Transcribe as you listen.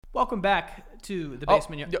Welcome back to the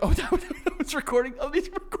basement. That was recording. Oh, it's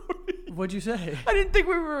recording. What'd you say? I didn't think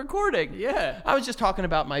we were recording. Yeah. I was just talking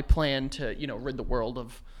about my plan to, rid the world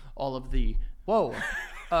of all of the. Whoa.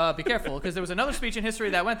 Be careful, because there was another speech in history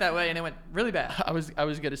that went that way, and it went really bad. I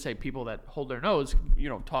was gonna say people that hold their nose,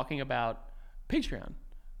 talking about Patreon.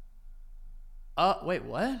 Wait,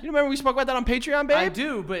 what? You remember we spoke about that on Patreon, babe? I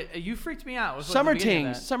do, but you freaked me out. Summer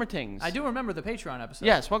Tings. I do remember the Patreon episode.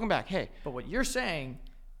 Yes, welcome back. Hey. But what you're saying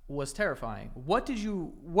was terrifying. What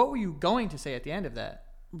were you going to say at the end of that?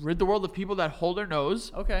 Rid the world of people that hold their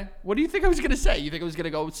nose. Okay. What do you think I was gonna say? You think I was gonna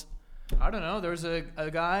go? I don't know. There's a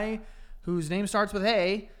guy whose name starts with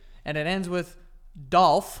A and it ends with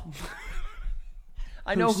Dolph.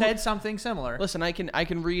 I know who said something similar. Listen, I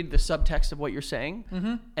can read the subtext of what you're saying,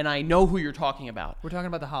 and I know who you're talking about. We're talking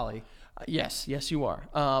about the Holly. Yes, you are.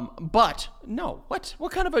 But no,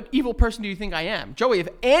 what kind of an evil person do you think I am, Joey? If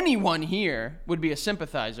anyone here would be a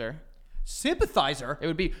sympathizer, it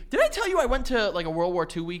would be. Did I tell you I went to like a World War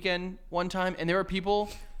II weekend one time, and there were people.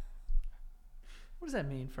 What does that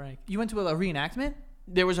mean, Frank? You went to a reenactment?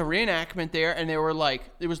 There was a reenactment there, and there were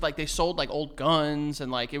they sold like old guns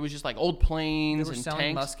and like it was just like old planes They were and selling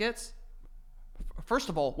tanks. muskets? First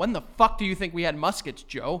of all, when the fuck do you think we had muskets,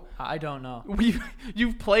 Joe? I don't know.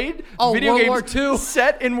 You've played video World games War II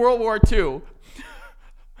set in World War II.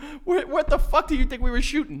 What the fuck do you think we were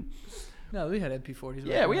shooting? No, we had MP40s.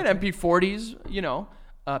 Yeah, we had MP40s,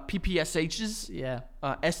 PPSHs. Yeah.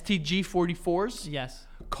 STG 44s. Yes.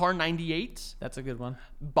 Car 98s. That's a good one.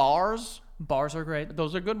 Bars. Bars are great.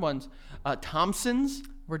 Those are good ones. Thompsons.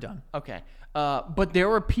 We're done. Okay. But there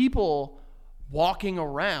were people walking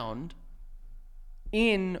around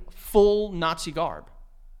in full Nazi garb.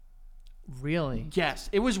 Really? Yes.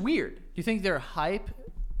 It was weird. Do you think they're hype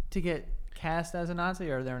to get cast as a Nazi,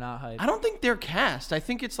 or they're not hype? I don't think they're cast. I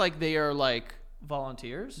think it's like they are like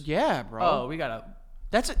volunteers. Yeah, bro. Oh, we gotta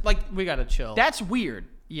chill. That's weird.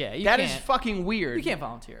 Yeah, that is fucking weird. You can't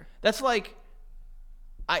volunteer. That's like,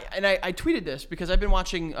 I tweeted this because I've been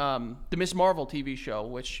watching the Ms. Marvel TV show,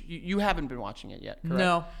 which you haven't been watching it yet, correct?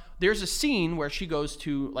 No. There's a scene where she goes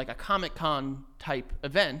to like a Comic-Con type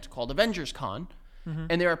event called Avengers Con,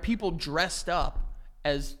 and there are people dressed up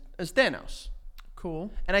as Thanos.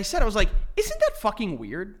 Cool. And I was like, isn't that fucking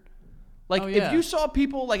weird? Like, if you saw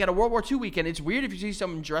people like at a World War II weekend, it's weird if you see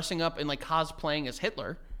someone dressing up and like cosplaying as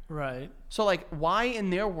Hitler. Right. So like, why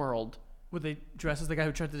in their world would they dress as the guy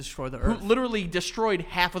who tried to destroy the Earth? Who literally destroyed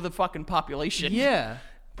half of the fucking population. Yeah.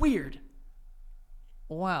 Weird.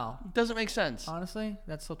 Wow. Doesn't make sense. Honestly,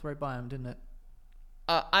 that slipped right by him, didn't it?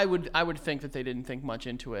 I would think that they didn't think much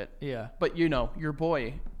into it. Yeah. But your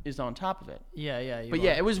boy is on top of it. Yeah.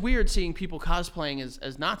 Yeah, it was weird seeing people cosplaying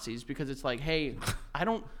as Nazis because it's like, hey, I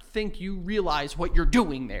don't think you realize what you're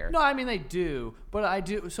doing there. No, I mean they do, but I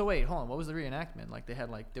do. So wait, hold on. What was the reenactment? Like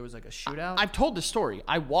there was like a shootout? I've told the story.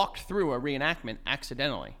 I walked through a reenactment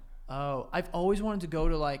accidentally. Oh, I've always wanted to go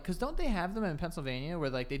to because don't they have them in Pennsylvania where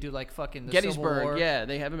they do fucking the Gettysburg? Civil War? Yeah,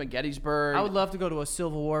 they have them at Gettysburg. I would love to go to a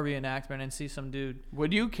Civil War reenactment and see some dude.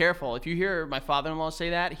 Would you? Careful. If you hear my father-in-law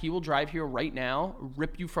say that, he will drive here right now,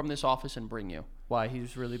 rip you from this office, and bring you. Why?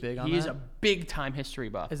 He's really big on that? He's a big-time history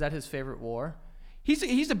buff. Is that his favorite war?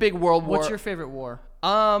 He's a big World War. What's your favorite war?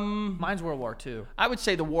 Mine's World War II. I would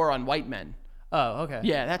say the war on white men. Oh, okay.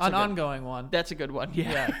 Yeah, that's an ongoing one. That's a good one.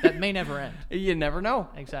 Yeah, that may never end. You never know.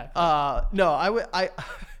 Exactly. No,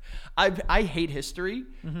 I hate history,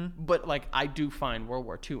 but I do find World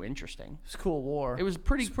War II interesting. It's a cool war. It was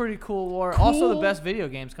pretty cool war. Cool. Also, the best video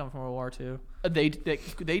games come from World War II. They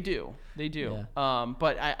do. Yeah.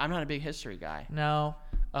 But I'm not a big history guy. No.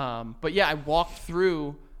 But yeah, I walked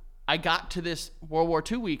through. I got to this World War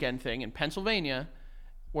II weekend thing in Pennsylvania,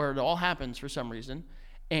 where it all happens for some reason.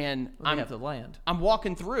 And I have to land. I'm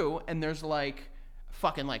walking through, and there's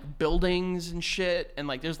fucking buildings and shit, and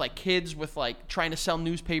there's kids with trying to sell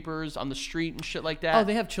newspapers on the street and shit like that. Oh,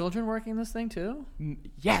 they have children working this thing too?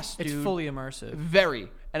 Yes, dude. It's fully immersive. Very.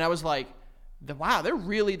 And I was like, wow,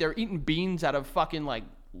 they're eating beans out of fucking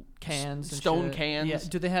cans, stone cans. Yeah.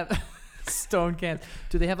 Do they have stone cans?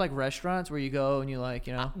 Do they have restaurants where you go and you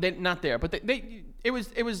They not there, but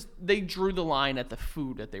they drew the line at the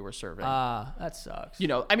food that they were serving. That sucks.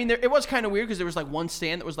 I mean, it was kind of weird because there was one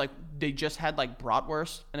stand that was they just had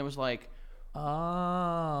bratwurst, and it was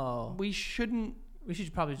oh, we should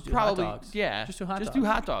probably just do hot dogs. Yeah, just do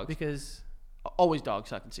hot dogs because always dog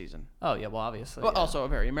sucking season. Oh yeah, well obviously. But also a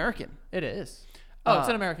very American. It is. Oh, it's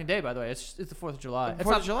an American day, by the way. It's the 4th of July. It's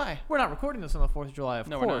 4th of July. We're not recording this on the 4th of July, of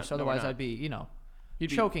course. Otherwise, I'd be,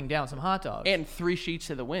 You'd choking down some hot dogs. And 3 sheets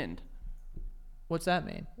to the wind. What's that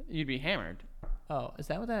mean? You'd be hammered. Oh, is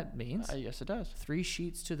that what that means? Yes, it does. 3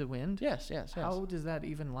 sheets to the wind? Yes, yes, yes. How does that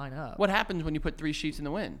even line up? What happens when you put 3 sheets in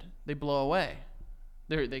the wind? They blow away.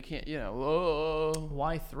 They can't, whoa.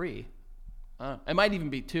 Why 3? It might even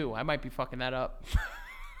be 2. I might be fucking that up.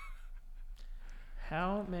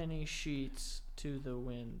 How many sheets to the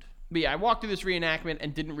wind? But yeah, I walked through this reenactment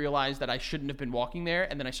and didn't realize that I shouldn't have been walking there,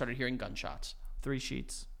 and then I started hearing gunshots. 3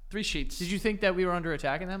 sheets. 3 sheets. Did you think that we were under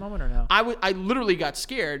attack in that moment or no? I literally got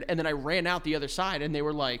scared, and then I ran out the other side, and they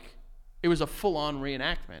were like, it was a full-on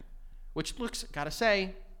reenactment, which looks, gotta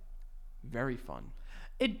say, very fun.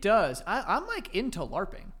 It does. I'm like into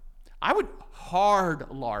LARPing. I would hard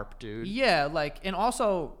LARP, dude. Yeah, like, and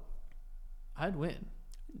also, I'd win.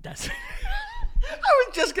 That's... I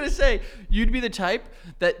was just gonna say, you'd be the type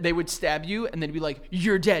that they would stab you and they'd be like,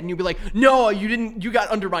 "You're dead," and you'd be like, "No, you didn't. You got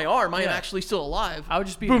under my arm. I am actually still alive." I would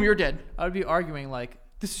just be boom, you're dead. I would be arguing like,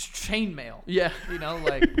 "This is chainmail." Yeah,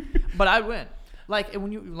 like, but I'd win. Like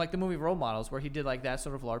when you like the movie Role Models, where he did like that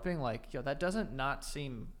sort of LARPing, like, yo, that doesn't not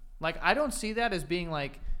seem like I don't see that as being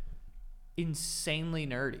like insanely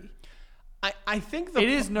nerdy. I think it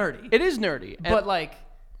is nerdy. It is nerdy, but like,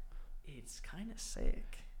 it's kind of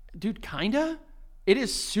sick, dude. Kinda. It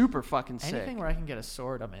is super fucking sick. Anything where I can get a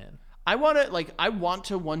sword, I'm in. I want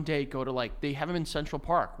to one day go to like, they have them in Central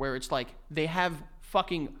Park where it's like, they have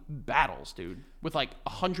fucking battles, dude, with like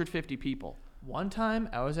 150 people. One time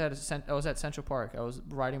I was at Central Park. I was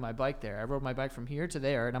riding my bike there. I rode my bike from here to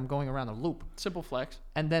there, and I'm going around the loop. Simple flex.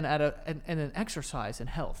 And then at an exercise and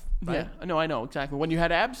health. Right? Yeah, I know exactly. When you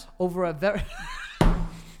had abs? Over a very...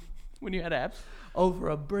 When you had abs? Over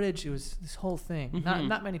a bridge, it was this whole thing. Mm-hmm.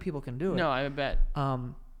 Not many people can do it. No, I bet.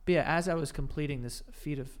 But yeah, as I was completing this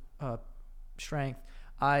feat of strength,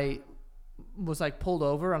 I was like pulled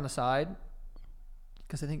over on the side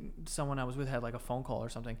because I think someone I was with had like a phone call or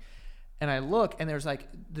something. And I look, and there's like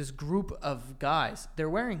this group of guys. They're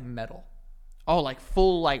wearing metal. Oh, like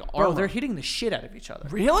full like armor. Bro, they're hitting the shit out of each other.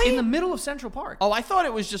 Really? In the middle of Central Park. Oh, I thought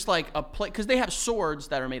it was just like a play because they have swords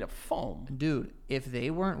that are made of foam. Dude, if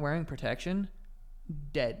they weren't wearing protection,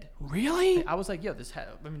 dead. Really? I was like, yo,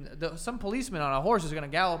 some policeman on a horse is gonna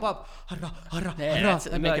gallop up. And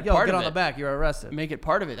and make like, it yo, part get of on the back, you're arrested. Make it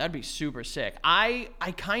part of it. That'd be super sick. I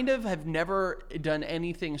kind of have never done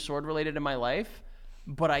anything sword related in my life,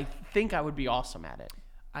 but I think I would be awesome at it.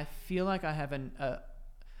 I feel like I have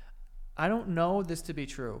I don't know this to be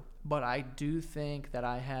true, but I do think that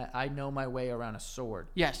I know my way around a sword.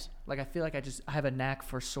 Yes. Like, I feel like I have a knack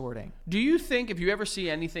for sorting. Do you think if you ever see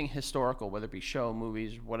anything historical, whether it be show,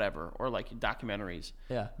 movies, whatever, or like documentaries,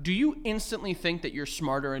 do you instantly think that you're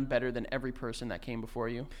smarter and better than every person that came before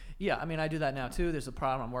you? Yeah, I mean, I do that now too. There's a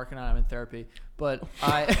problem I'm working on. I'm in therapy. But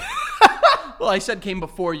I... Well, I said came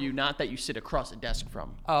before you, not that you sit across a desk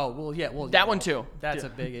from. Oh, well, yeah. Well, that one too. That's a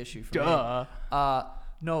big issue for me.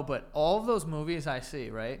 No, but all of those movies I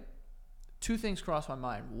see, right? 2 things cross my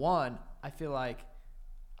mind. One, I feel like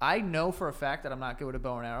I know for a fact that I'm not good with a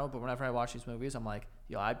bow and arrow, but whenever I watch these movies, I'm like,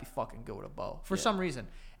 yo, I'd be fucking good with a bow for some reason.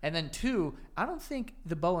 And then 2, I don't think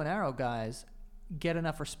the bow and arrow guys get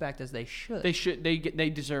enough respect as they should. They should. They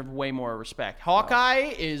deserve way more respect.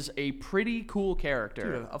 Hawkeye is a pretty cool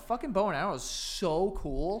character. Dude, a fucking bow and arrow is so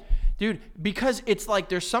cool. Dude, because it's like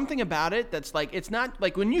there's something about it that's like, it's not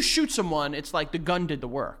like when you shoot someone, it's like the gun did the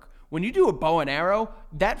work. When you do a bow and arrow,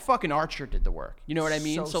 that fucking archer did the work. You know what I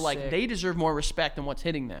mean? So like sick. They deserve more respect than what's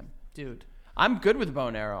hitting them. Dude. I'm good with bow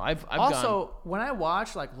and arrow. I've also, when I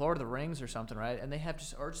watch like Lord of the Rings or something, right? And they have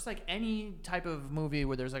just like any type of movie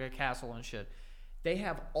where there's like a castle and shit. They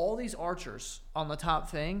have all these archers on the top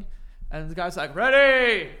thing, and the guy's like,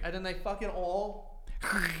 ready! And then they fucking all...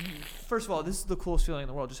 First of all, this is the coolest feeling in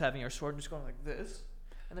the world, just having your sword and just going like this,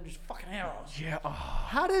 and then just fucking arrows. Yeah. Oh.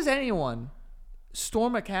 How does anyone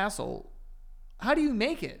storm a castle? How do you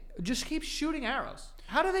make it? Just keep shooting arrows.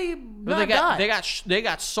 How do they not die? They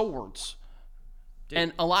got swords. Dude.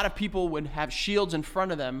 And a lot of people would have shields in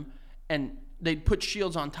front of them, and they'd put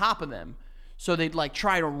shields on top of them. So they'd like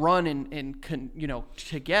try to run and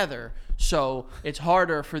together. So it's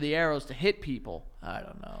harder for the arrows to hit people. I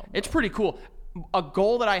don't know. It's pretty cool. A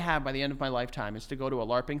goal that I have by the end of my lifetime is to go to a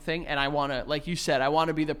LARPing thing, and I want to, like you said, I want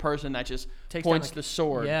to be the person that just points the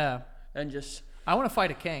sword. Yeah. And just. I want to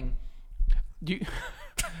fight a king. Do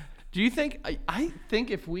you think? I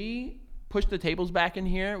think if we push the tables back in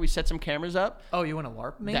here, we set some cameras up. Oh, you want to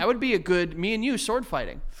LARP me? That would be a good me and you sword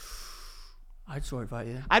fighting. I'd sword fight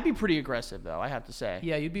you. I'd be pretty aggressive though, I have to say.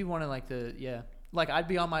 Yeah, you'd be one of like like I'd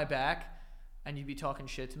be on my back, and you'd be talking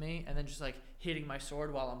shit to me, and then just like hitting my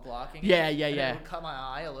sword while I'm blocking. Yeah, it, yeah, and yeah. It would cut my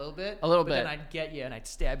eye a little bit. But then I'd get you and I'd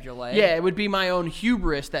stab your leg. Yeah, it would be my own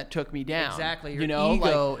hubris that took me down. Exactly. Your ego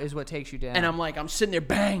ego is what takes you down. And I'm sitting there,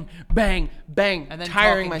 bang, bang, bang, and then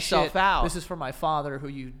tiring talking myself shit. out. This is for my father, who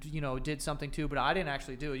you did something to, but I didn't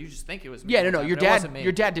actually do it. You just think it was me. Yeah, no. Your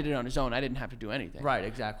dad did it on his own. I didn't have to do anything. Right,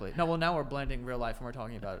 exactly. No, well, now we're blending real life and we're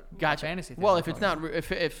talking about Gotcha. fantasy. Well, if it's not,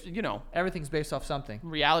 if everything's based off something.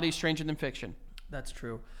 reality is stranger than fiction. That's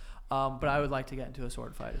true. But I would like to get into a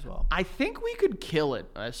sword fight as well. I think we could kill it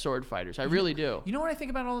as sword fighters. I really do. You know what I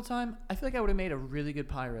think about all the time? I feel like I would have made a really good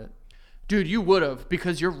pirate. Dude, you would have,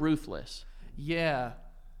 because you're ruthless. Yeah.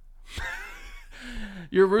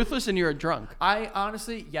 You're ruthless and you're a drunk. I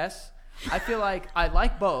honestly, yes. I feel like I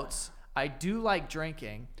like boats. I do like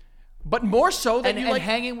drinking. But more so than And you like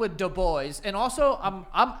hanging with the boys. And also, I'm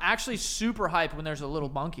actually super hyped when there's a little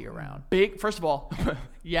monkey around. big. First of all,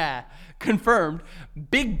 yeah, confirmed.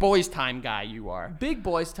 Big boys time guy you are. Big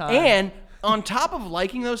boys time. And on top of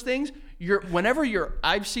liking those things,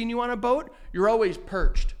 I've seen you on a boat, you're always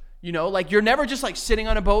perched. You know, like you're never just like sitting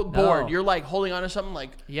on a boat bored. No. You're like holding on to something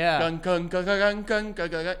like gun, gun, gun, gun, gun, gun, gun,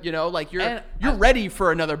 gun. You know, like you're ready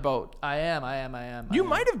for another boat. I am. You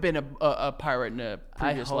might have been a pirate in a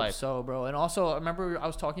previous I hope life. so, bro. And also, I remember I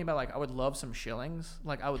was talking about like I would love some shillings.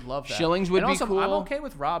 Like I would love that. Shillings would and be also, cool. I'm okay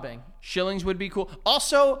with robbing. Shillings would be cool.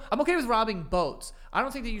 Also, I'm okay with robbing boats. I don't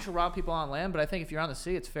think that you should rob people on land, but I think if you're on the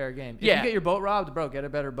sea, it's fair game. If Yeah. you get your boat robbed, bro, get a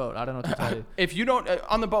better boat. I don't know what to tell you. if you don't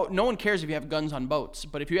on the boat, no one cares if you have guns on boats.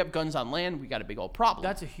 But if you have guns on land, we got a big old problem.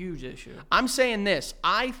 That's a huge issue. I'm saying this.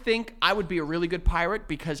 I think I would be a really good pirate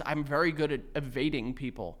because I'm very good at evading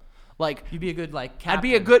people. Like You'd be a good like captain. I'd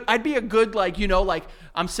be a good like, like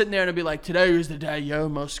I'm sitting there and I'd be like, today is the day you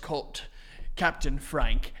almost caught Captain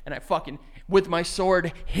Frank, and I fucking with my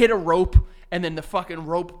sword hit a rope, and then the fucking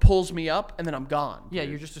rope pulls me up, and then I'm gone. Yeah,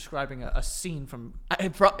 you're just describing a scene from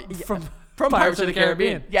From Pirates of the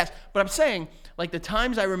Caribbean. Yes, but I'm saying, like, the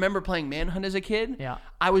times I remember playing Manhunt as a kid, Yeah.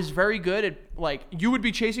 I was very good at, like, you would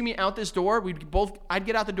be chasing me out this door. I'd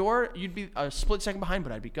get out the door. You'd be a split second behind,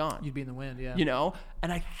 but I'd be gone. You'd be in the wind, yeah. You know?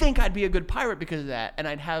 And I think I'd be a good pirate because of that.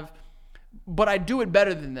 And but I'd do it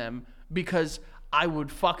better than them because I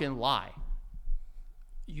would fucking lie.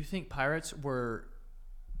 You think pirates were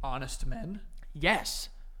honest men? Yes.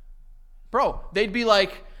 Bro,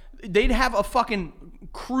 they'd have a fucking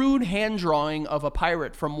crude hand drawing of a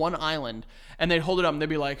pirate from one island, and they'd hold it up and they'd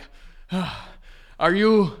be like, are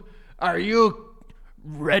you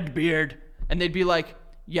Redbeard? And they'd be like,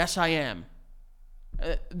 yes, I am.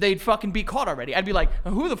 They'd fucking be caught already. I'd be like,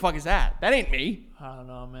 who the fuck is that? That ain't me. I don't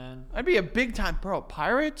know, man. I'd be a big time, bro,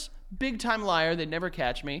 pirates, big time liar. They'd never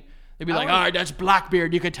catch me. They'd be like, all right, that's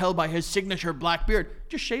Blackbeard. You could tell by his signature, Blackbeard.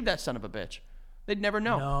 Just shave that son of a bitch. They'd never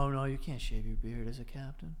know. No, you can't shave your beard as a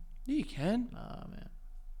captain. Yeah, you can. Oh, man.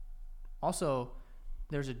 Also,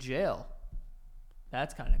 there's a jail.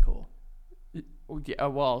 That's kind of cool. Yeah,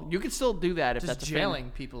 well, you could still do that if Just that's a jailing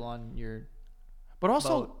people on your But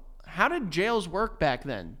also, boat. how did jails work back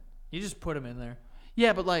then? You just put them in there.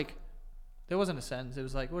 Yeah, but like There wasn't a sentence. It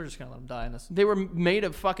was like, we're just going to let them die in this. they were made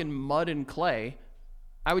of fucking mud and clay.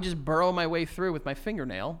 I would just burrow my way through with my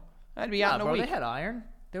fingernail. I'd be out in a bro, week. they had iron.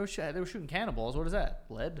 They were shooting cannonballs. What is that?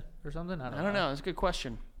 Lead or something? I I don't know. It's a good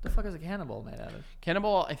question. What the fuck is a cannonball made out of?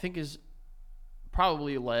 Cannonball, I think, is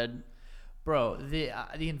probably lead. Bro, the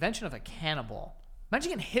invention of a cannonball.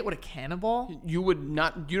 Imagine getting hit with a cannonball. You would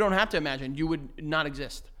not. You don't have to imagine. You would not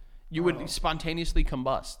exist. You would spontaneously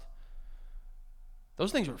combust.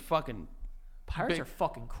 Those things were fucking. Pirates are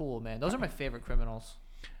fucking cool, man. Those are my favorite criminals.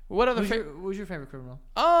 What other? Who's your favorite criminal?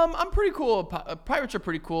 I'm pretty cool. Pirates are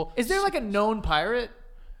pretty cool. Is there like a known pirate?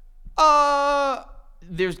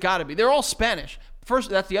 There's got to be. They're all Spanish. First,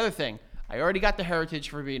 that's the other thing. I already got the heritage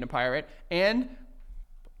for being a pirate, and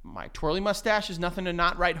my twirly mustache is nothing to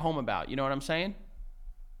not write home about. You know what I'm saying?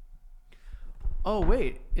 Oh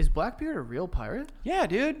wait, is Blackbeard a real pirate? Yeah,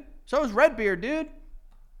 dude. So is Redbeard, dude.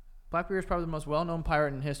 Blackbeard is probably the most well-known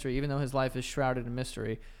pirate in history, even though his life is shrouded in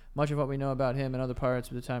mystery. Much of what we know about him and other pirates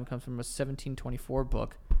of the time comes from a 1724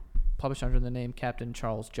 book published under the name Captain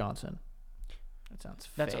Charles Johnson. That sounds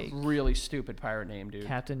fake. That's a really stupid pirate name, dude.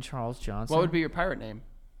 Captain Charles Johnson. What would be your pirate name?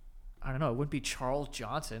 I don't know. It wouldn't be Charles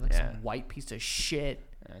Johnson, like some white piece of shit.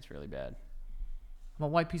 That's really bad. I'm a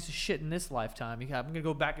white piece of shit in this lifetime. I'm gonna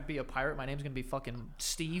go back and be a pirate. My name's gonna be fucking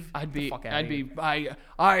Steve. I'd be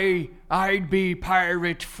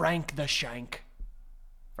Pirate Frank the Shank.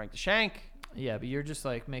 Frank the Shank. Yeah, but you're just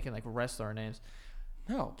like making like wrestler names.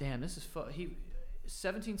 No. Damn, this is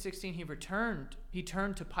 1716. He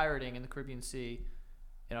turned to pirating in the Caribbean Sea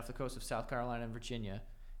and off the coast of South Carolina and Virginia.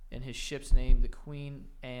 and his ship's named the Queen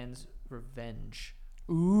Anne's Revenge.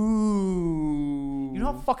 Ooh. You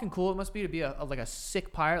know how fucking cool it must be to be like a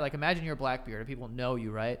sick pirate? Like, imagine you're Blackbeard and people know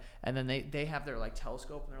you, right? And then they have their like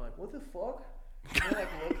telescope and they're like, what the fuck? And they're like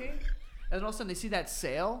looking, and then all of a sudden they see that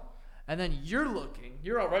sail, and then you're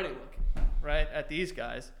already looking, right, at these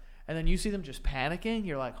guys, and then you see them just panicking.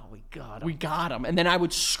 You're like, oh, we got 'em. We got him. And then I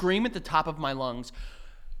would scream at the top of my lungs,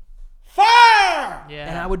 fire! Yeah.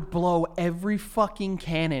 And I would blow every fucking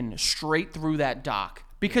cannon straight through that dock.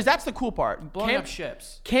 Because that's the cool part. Blowing up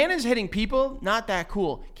ships. Cannons hitting people, not that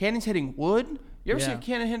cool. Cannons hitting wood. You ever see a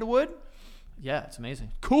cannon hit wood? Yeah, it's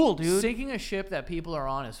amazing. Cool, dude. Sinking a ship that people are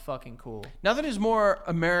on is fucking cool. Nothing is more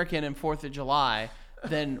American and 4th of July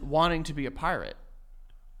than wanting to be a pirate.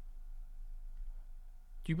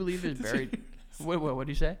 Do you believe it's buried? What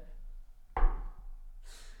do you say?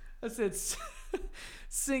 I said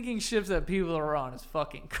sinking ships that people are on is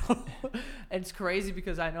fucking cool. And it's crazy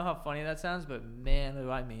because I know how funny that sounds, but man,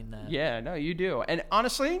 do I mean that. Yeah, no, you do. And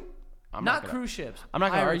honestly, I'm not cruise ships. I'm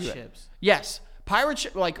not going to argue ships. Yes. Pirate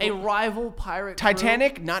ship, like a rival pirate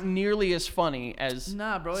Titanic, crew? not nearly as funny as St.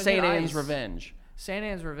 Anne's Revenge. St.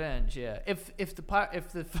 Anne's Revenge, yeah. If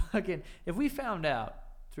we found out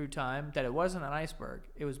through time that it wasn't an iceberg,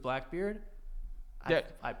 it was Blackbeard,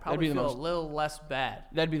 I'd probably feel a little less bad.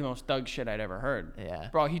 That'd be the most thug shit I'd ever heard. Yeah.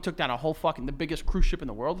 Bro, he took down the biggest cruise ship in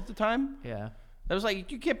the world at the time. Yeah. That was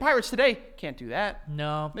like, you get pirates today. Can't do that.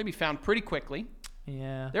 No. They'd be found pretty quickly.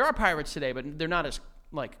 Yeah. There are pirates today, but they're not as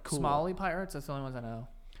like cool. Somali pirates, that's the only ones I know.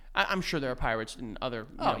 I'm sure there are pirates in other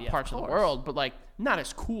yeah, parts of the world, but like not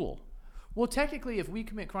as cool. Well, technically, if we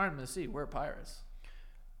commit crime in the sea, we're pirates.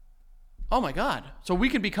 Oh my God! So we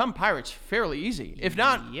can become pirates fairly easy. If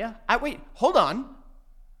not, yeah. Wait, hold on.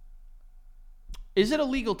 Is it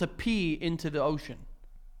illegal to pee into the ocean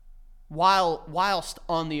whilst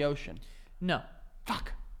on the ocean? No.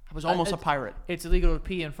 Fuck! I was almost a pirate. It's illegal to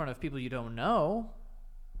pee in front of people you don't know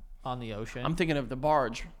on the ocean. I'm thinking of the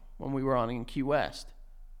barge when we were on in Key West.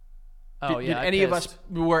 Oh,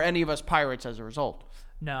 Were any of us pirates as a result?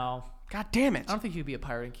 No. God damn it. I don't think you'd be a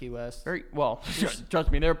pirate in Key West. Very well.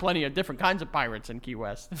 Trust me, there are plenty of different kinds of pirates in Key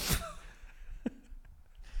West.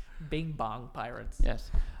 Bing bong pirates.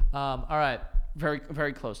 Yes. All right. Very,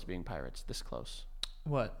 very close to being pirates. This close.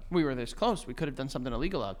 What? We were this close. We could have done something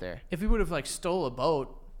illegal out there. If we would have like stole a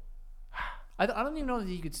boat, I don't even know that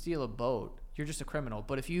you could steal a boat. You're just a criminal.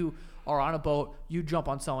 But if you are on a boat, you jump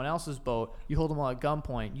on someone else's boat, you hold them all at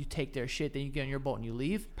gunpoint, you take their shit, then you get on your boat and you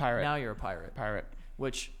leave. Pirate. Now you're a pirate. Pirate.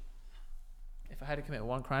 Which, if I had to commit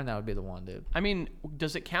one crime, that would be the one, dude. I mean,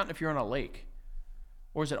 does it count if you're on a lake?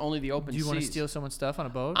 Or is it only the open seas? Do you want to steal someone's stuff on a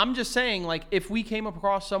boat? I'm just saying, like, if we came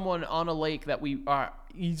across someone on a lake that we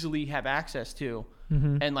easily have access to,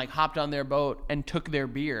 and like hopped on their boat and took their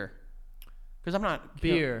beer, because I'm not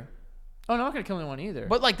beer. Oh, no, I'm not gonna kill anyone either.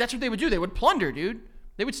 But like, that's what they would do. They would plunder, dude.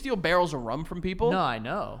 They would steal barrels of rum from people. No, I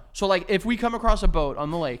know. So like, if we come across a boat on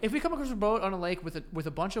the lake, if we come across a boat on a lake with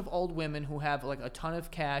a bunch of old women who have like a ton of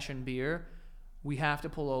cash and beer, we have to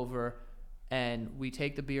pull over, and we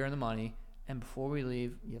take the beer and the money. And before we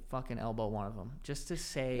leave, you fucking elbow one of them, just to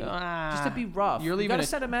say, just to be rough. You gotta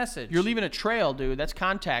send a message. You're leaving a trail, dude. That's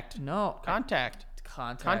contact. No, contact.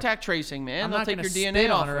 Contact tracing, man. I'm They'll not take gonna your spit DNA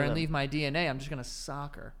off on her of and them. leave my DNA. I'm just gonna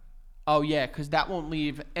sock her. Oh yeah, because that won't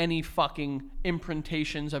leave any fucking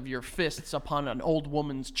imprintations of your fists upon an old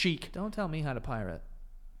woman's cheek. Don't tell me how to pirate.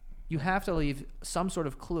 You have to leave some sort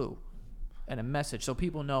of clue and a message so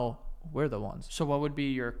people know we're the ones. So what would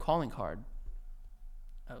be your calling card?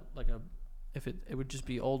 It would just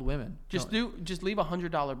be old women. Just leave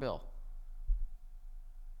 $100 bill.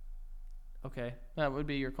 Okay. That would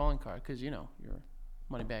be your calling card, because you're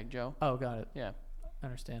Moneybag Joe. Oh, got it. Yeah. I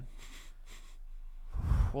understand.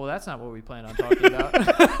 Well, that's not what we planned on talking about.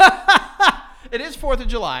 It is 4th of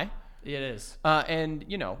July. It is. And,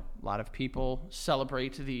 a lot of people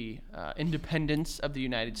celebrate the independence of the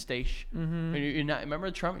United States. Mm-hmm.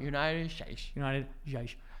 Remember Trump? United States. United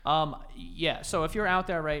States. Yeah, so if you're out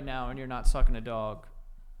there right now and you're not sucking a dog,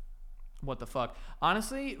 what the fuck?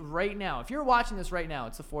 Honestly, right now, if you're watching this right now,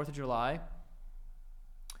 it's the 4th of July.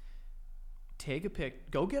 Take a pic.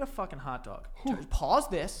 Go get a fucking hot dog. Pause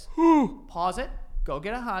this. Pause it. Go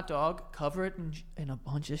get a hot dog. Cover it in a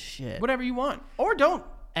bunch of shit. Whatever you want. Or don't.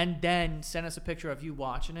 And then send us a picture of you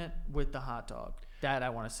watching it with the hot dog. That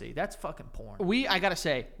I want to see. That's fucking porn. I gotta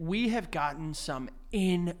say, we have gotten some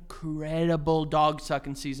incredible dog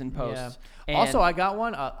sucking season posts. Yeah. Also, I got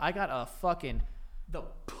one. I got a fucking the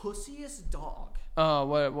pussiest dog. Oh,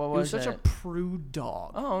 what was it? It was such a prude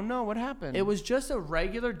dog. Oh no, what happened? It was just a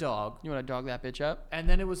regular dog. You want to dog that bitch up? And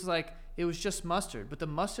then it was just mustard, but the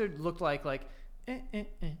mustard looked like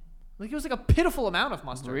Like, it was like a pitiful amount of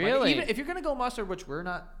mustard. Like, Really? even if you're gonna go mustard, which we're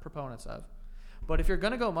not proponents of, but if you're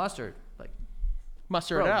gonna go mustard, like,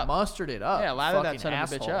 Mustard it up. mustard it up. Yeah, lather that fucking son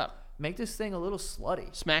of a bitch asshole. up. Make this thing a little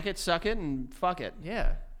slutty. Smack it, suck it, and fuck it.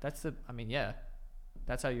 Yeah, that's the. I mean, yeah,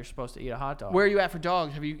 that's how you're supposed to eat a hot dog. Where are you at for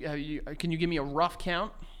dogs? Have you? Can you give me a rough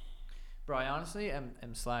count? Bro, I honestly am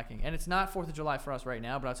slacking, and it's not 4th of July for us right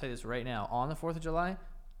now. But I'll tell you this right now: on the 4th of July,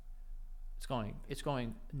 it's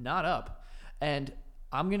going not up, and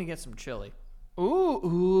I'm gonna get some chili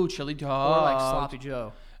Ooh, chili dog. or like sloppy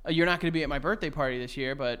Joe. You're not going to be at my birthday party this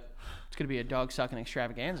year, but it's going to be a dog sucking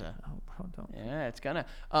extravaganza. Oh, bro, don't. Yeah, it's gonna.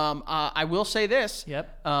 I will say this.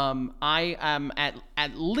 Yep. I am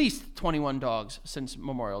at least 21 dogs since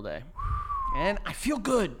Memorial Day, and I feel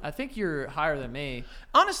good. I think you're higher than me.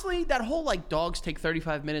 Honestly, that whole like dogs take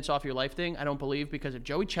 35 minutes off your life thing, I don't believe, because if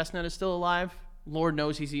Joey Chestnut is still alive, Lord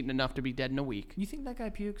knows he's eaten enough to be dead in a week. You think that guy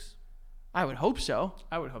pukes? I would hope so.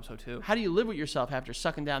 I would hope so too. How do you live with yourself after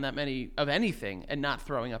sucking down that many of anything and not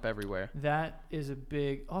throwing up everywhere? That is a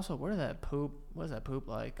big. Also, what is that poop? What is that poop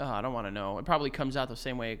like? Oh, I don't want to know. It probably comes out the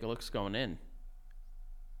same way it looks going in.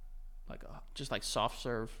 Like a. Just like soft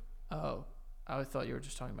serve. Oh, I thought you were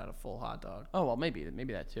just talking about a full hot dog. Oh, well, maybe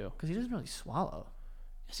that too. Because he doesn't really swallow.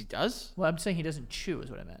 Yes, he does. Well, I'm saying he doesn't chew, is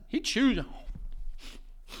what I meant. He chews.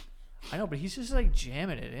 I know, but he's just like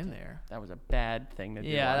jamming it in there. That was a bad thing to do.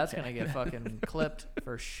 Yeah, I'll that's tell gonna you. get fucking clipped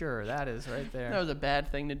for sure. That is right there. That was a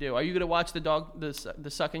bad thing to do. Are you gonna watch the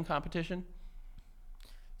sucking competition?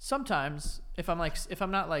 Sometimes, if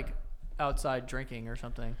I'm not like outside drinking or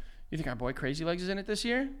something. You think our boy Crazy Legs is in it this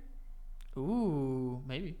year? Ooh,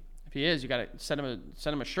 maybe. If he is, you gotta send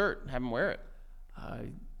him a shirt and have him wear it.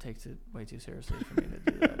 Takes it way too seriously for me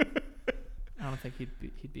to do that. I don't think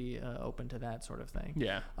he'd be open to that sort of thing.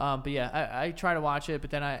 Yeah. But yeah, I try to watch it,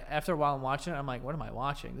 but then after a while I'm watching it, I'm like, what am I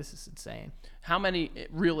watching? This is insane. How many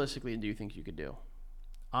realistically do you think you could do?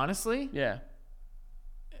 Honestly, Yeah.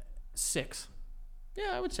 6.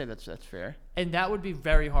 Yeah, I would say that's fair. And that would be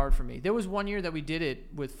very hard for me. There was one year that we did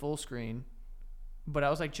it with full screen, but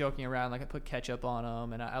I was like joking around, like I put ketchup on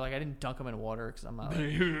them, and I didn't dunk them in water because I'm not. Like,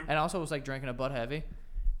 and I also was like drinking a Bud Heavy,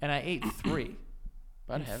 and I ate 3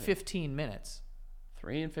 in 15 minutes.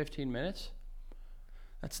 3 in 15 minutes?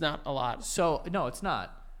 That's not a lot. So no, it's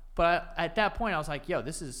not. But at that point, I was like, yo,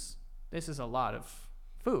 this is a lot of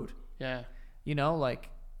food. Yeah. You know, like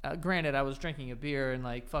granted, I was drinking a beer and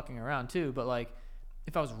like fucking around too, but like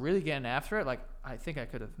if I was really getting after it, like I think I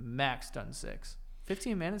could have max done 6.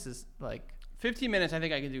 15 minutes is like 15 minutes, I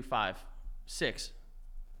think I could do 5, 6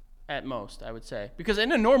 at most, I would say. Because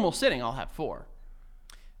in a normal sitting, I'll have 4.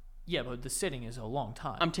 yeah, but the sitting is a long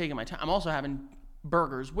time. I'm taking my time. I'm also having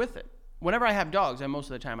burgers with it. Whenever I have dogs, and most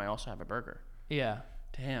of the time I also have a burger. Yeah.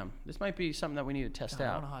 Damn, this might be something that we need to test God, I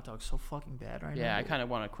out. want a hot dog so fucking bad right now. Yeah, I kind of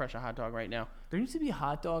want to crush a hot dog right now. There needs to be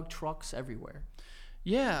hot dog trucks everywhere.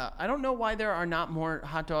 Yeah, I don't know why there are not more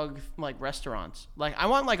hot dog like restaurants. Like I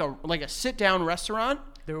want like a sit down restaurant.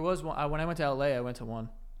 There was one when I went to LA. I went to one.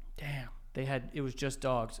 Damn. It was just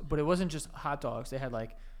dogs, but it wasn't just hot dogs. They had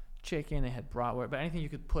like chicken. They had bratwurst, but anything you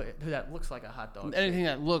could put that looks like a hot dog. Anything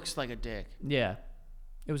that looks like a dick. Yeah,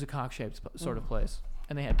 it was a cock-shaped sort of place,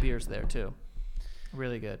 and they had beers there too.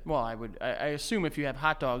 Really good. Well, I assume if you have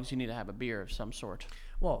hot dogs, you need to have a beer of some sort.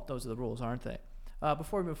 Well, those are the rules, aren't they?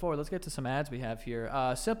 Before we move forward, let's get to some ads we have here.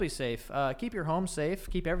 Simply Safe. Keep your home safe.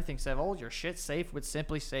 Keep everything safe. All your shit safe with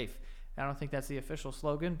Simply Safe. I don't think that's the official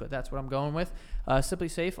slogan, but that's what I'm going with. Simply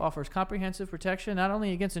Safe offers comprehensive protection not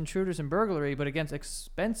only against intruders and burglary, but against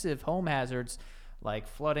expensive home hazards like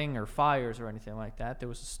flooding or fires or anything like that. There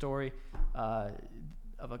was a story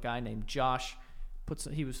of a guy named Josh.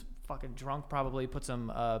 He was fucking drunk probably, put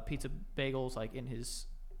some pizza bagels like in his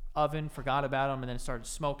oven, forgot about them, and then started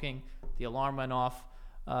smoking. The alarm went off,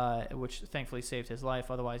 which thankfully saved his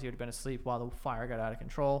life. Otherwise, he would have been asleep while the fire got out of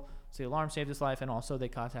control. So the alarm saved his life, and also they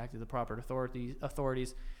contacted the proper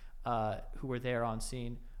authorities who were there on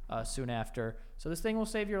scene soon after. So this thing will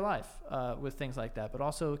save your life with things like that, but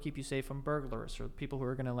also keep you safe from burglars or people who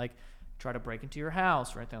are going to like try to break into your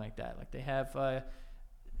house or anything like that. Like they have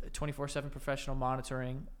 24/7 professional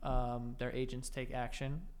monitoring. Their agents take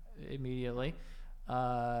action immediately.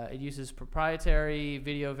 It uses proprietary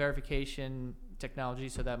video verification technology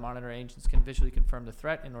so that monitor agents can visually confirm the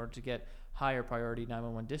threat in order to get higher priority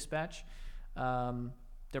 911 dispatch.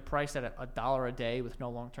 They're priced at $1 a day with no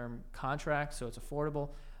long-term contract, so it's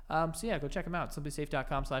affordable. So yeah, go check them out.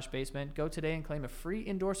 SimplySafe.com/basement. Go today and claim a free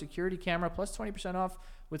indoor security camera plus 20% off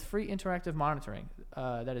with free interactive monitoring.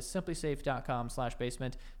 That is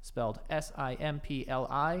SimplySafe.com/basement, spelled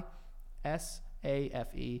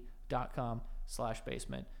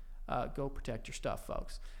SimplySafe.com/basement. Go protect your stuff,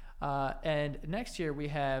 folks. And next year we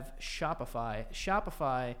have Shopify.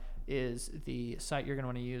 Shopify is the site you're going to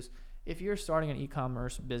want to use if you're starting an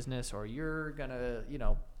e-commerce business, or you're going to,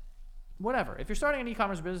 whatever. If you're starting an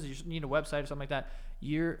e-commerce business, you need a website or something like that,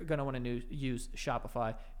 you're going to want to use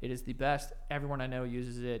Shopify. It is the best. Everyone I know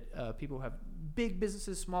uses it. People who have big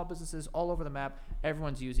businesses, small businesses, all over the map,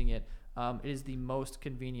 everyone's using it. It is the most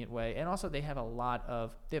convenient way. And also they have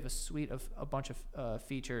a suite of a bunch of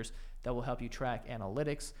features that will help you track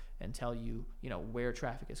analytics and tell you, where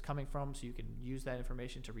traffic is coming from, so you can use that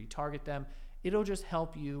information to retarget them. It'll just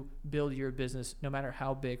help you build your business no matter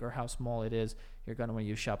how big or how small it is. You're going to want to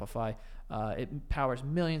use Shopify. It powers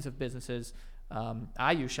millions of businesses.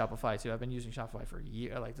 I use Shopify too. I've been using Shopify for a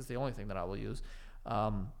year. This is the only thing that I will use.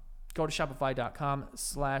 Go to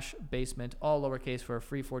shopify.com/basement, all lowercase, for a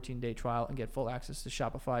free 14-day trial and get full access to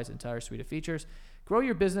Shopify's entire suite of features. Grow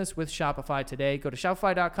your business with Shopify today. Go to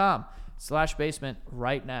shopify.com/basement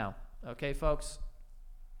right now. Okay, folks?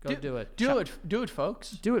 Go do it. Do it,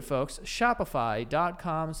 folks. Do it, folks.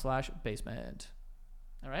 Shopify.com/basement.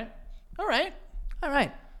 All right? All right.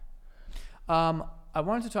 I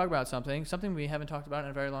wanted to talk about something we haven't talked about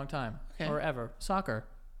in a very long time. Okay. Or ever. Soccer.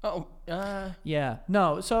 Oh, Yeah.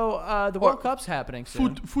 No, so the World Cup's happening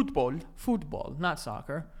soon. Football. Football, not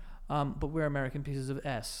soccer. But we're American pieces of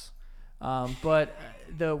S. But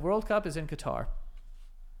the World Cup is in Qatar.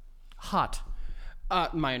 Hot.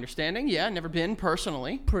 My understanding, yeah, never been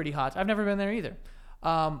personally. Pretty hot. I've never been there either.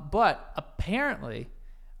 But apparently,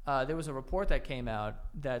 there was a report that came out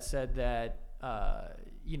that said that,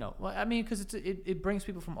 because it brings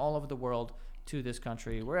people from all over the world to this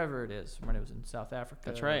country, wherever it is. When it was in South Africa,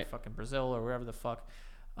 that's right, or fucking Brazil, or wherever the fuck.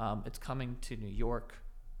 It's coming to New York.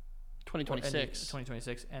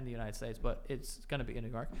 2026, and the United States, but it's gonna be in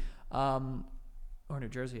New York, or New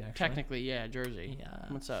Jersey actually. Technically, yeah, Jersey. Yeah.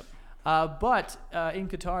 What's up? But in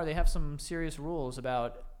Qatar, they have some serious rules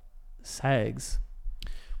about sex.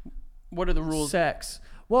 What are the rules? Sex.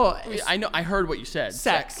 Well, I know. I heard what you said.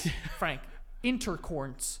 Sex. Frank.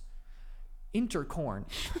 Intercorn.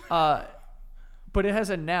 But it has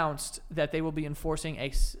announced that they will be enforcing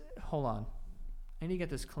hold on. I need to get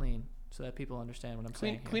this clean so that people understand what I'm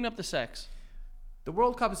saying here. Clean up the sex. The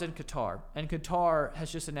World Cup is in Qatar, and Qatar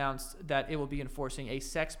has just announced that it will be enforcing a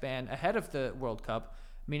sex ban ahead of the World Cup,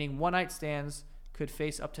 meaning one-night stands could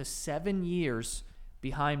face up to 7 years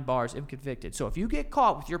behind bars if convicted. So if you get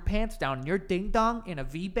caught with your pants down and your ding-dong in a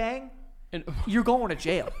V-bang, you're going to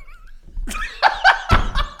jail.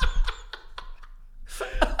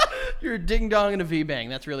 You're a ding-dong and a V-bang.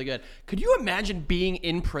 That's really good. Could you imagine being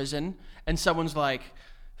in prison and someone's like,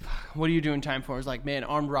 what are you doing time for? It's like, man,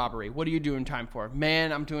 armed robbery. What are you doing time for?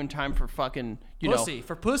 Man, I'm doing time for fucking, pussy.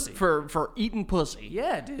 For eating pussy.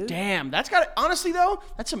 Yeah, dude. Damn, honestly though,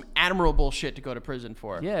 that's some admirable shit to go to prison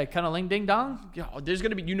for. Yeah, kind of ling ding dong. There's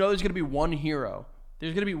gonna be one hero.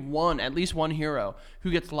 There's gonna be at least one hero who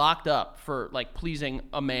gets locked up for like pleasing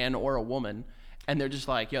a man or a woman, and they're just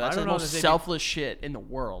like, that's the most selfless shit in the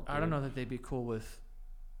world. Dude. I don't know that they'd be cool with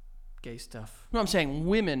gay stuff. No, I'm saying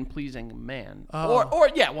women pleasing a man. Oh.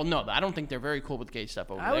 No, I don't think they're very cool with gay stuff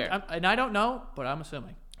over there. And I don't know, but I'm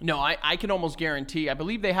assuming. No, I can almost guarantee. I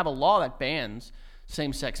believe they have a law that bans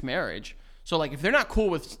same-sex marriage. So, like, if they're not cool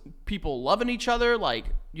with people loving each other, like,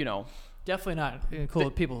 definitely not cool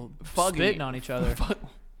with people spitting on each other.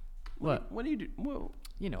 What do you do? Whoa.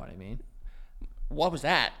 You know what I mean. What was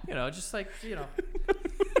that? Just like,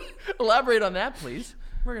 Elaborate on that, please.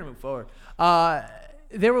 We're going to move forward.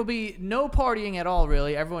 There will be no partying at all,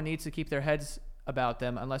 really. Everyone needs to keep their heads about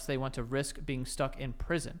them unless they want to risk being stuck in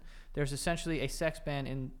prison. There's essentially a sex ban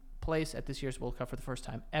in place at this year's World Cup for the first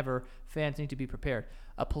time ever. Fans need to be prepared.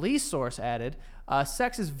 A police source added,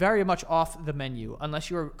 sex is very much off the menu unless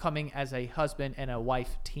you're coming as a husband and a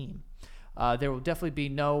wife team. There will definitely be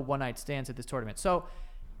no one-night stands at this tournament. So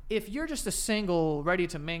if you're just a single,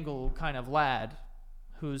 ready-to-mingle kind of lad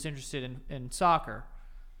who's interested in soccer,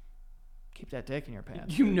 keep that dick in your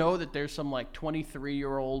pants. You know that there's some like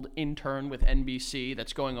 23-year-old intern with NBC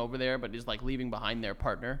that's going over there but is like leaving behind their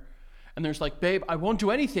partner. And there's like, babe, I won't do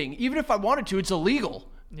anything. Even if I wanted to, it's illegal.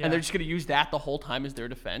 Yeah. And they're just going to use that the whole time as their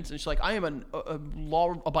defense. And she's like, I am a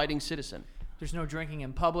law-abiding citizen. There's no drinking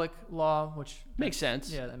in public law, which... Makes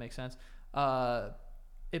sense. Yeah, that makes sense. The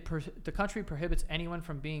country prohibits anyone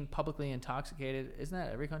from being publicly intoxicated. Isn't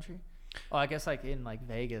that every country? Oh, I guess like in like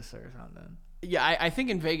Vegas or something. Yeah, I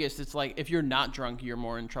think in Vegas, it's like if you're not drunk, you're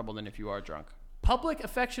more in trouble than if you are drunk. Public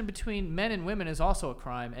affection between men and women is also a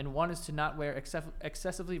crime, and one is to not wear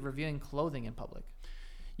excessively revealing clothing in public.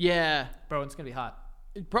 Yeah. Bro, it's going to be hot.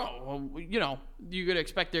 Bro, well, you know, you're gonna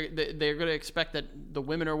expect they're gonna expect that the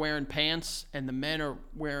women are wearing pants and the men are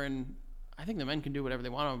wearing. I think the men can do whatever they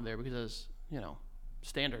want over there because there's, you know,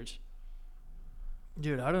 standards.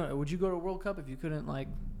 Dude, I don't know. Would you go to a World Cup if you couldn't like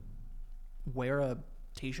wear a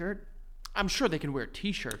t-shirt? I'm sure they can wear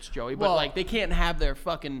t-shirts, Joey, but like they can't have their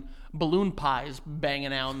fucking balloon pies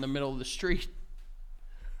banging out in the middle of the street.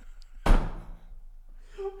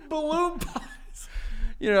 Balloon pies.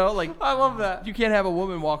 You know, like I love that. You can't have a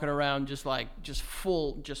woman walking around just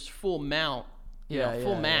full mount,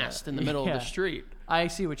 full mast in the middle of the street. I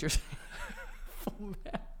see what you're saying. Full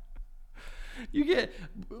mount. You get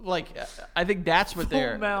like I think that's what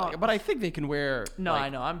they're. Mount. But I think they can wear. No, like, I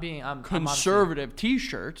know. I'm conservative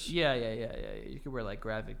T-shirts. Yeah. You could wear like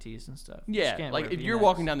graphic tees and stuff. Yeah, like if you're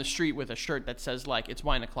walking down the street with a shirt that says like it's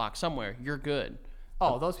wine o'clock somewhere, you're good.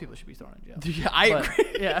 Oh, those people should be thrown in jail. Yeah, I agree.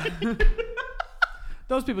 Yeah.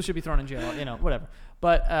 Those people should be thrown in jail, you know, whatever.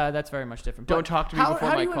 But that's very much different. Don't talk to me before my coffee.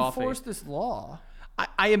 How do you enforce this law?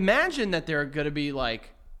 I imagine that there are going to be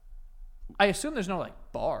like... I assume there's no like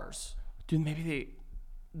bars. Dude, maybe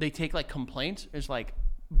they take like complaints. It's like,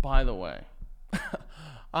 by the way,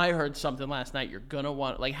 I heard something last night. You're going to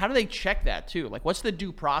want... Like, how do they check that too? Like, what's the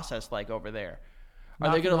due process like over there?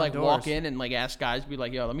 Are they going to like walk in and like ask guys, be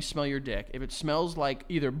like, yo, let me smell your dick. If it smells like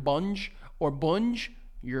either bunge or bunge,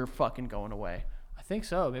 you're fucking going away. I think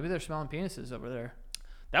so. Maybe they're smelling penises over there.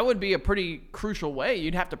 That would be a pretty crucial way.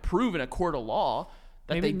 You'd have to prove in a court of law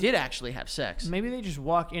that they did actually have sex. Maybe they just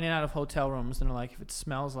walk in and out of hotel rooms and are like, if it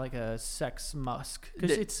smells like a sex musk.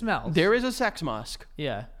 Because it smells. There is a sex musk.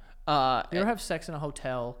 Yeah. You ever have sex in a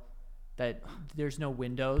hotel that there's no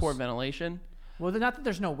windows? Poor ventilation. Well, not that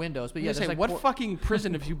there's no windows, but yeah. Say, like what fucking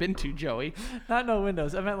prison have you been to, Joey? Not no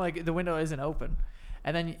windows. I meant like the window isn't open.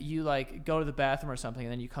 And then you like go to the bathroom or something,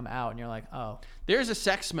 and then you come out, and you're like, oh. There's a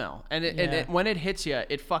sex smell, and when it hits you,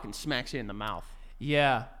 it fucking smacks you in the mouth.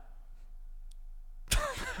 Yeah.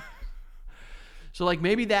 So like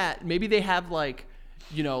maybe they have like,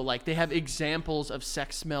 you know, like they have examples of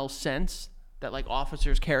sex smell scents that like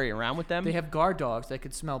officers carry around with them. They have guard dogs that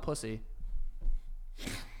could smell pussy.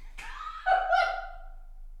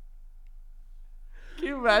 Can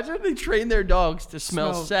you imagine? They train their dogs to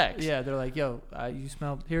smell sex. Yeah, they're like, yo, you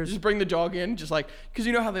smell. Here's. Just bring the dog in, just like, because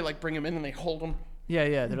you know how they like bring him in and they hold him.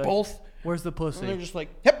 Yeah. They're both. Like, where's the pussy? And they're just like,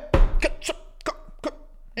 yep.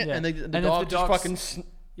 And the dog just fucking.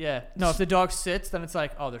 Yeah. No, if the dog sits, then it's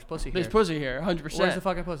like, oh, there's pussy here. There's pussy here, 100%. Where's the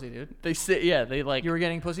fucking pussy, dude? They sit. Yeah, they like. You were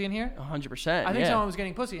getting pussy in here? 100%. I think someone was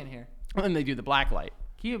getting pussy in here. And they do the black light.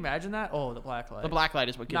 Can you imagine that? Oh, the black light. The black light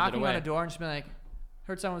is what gives it away. Knocking on a door and just being like,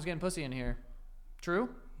 heard someone was getting pussy in here. True?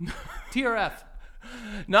 TRF.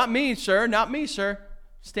 Not me, sir. Not me, sir.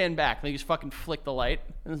 Stand back. They just fucking flick the light,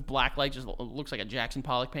 and this black light just looks like a Jackson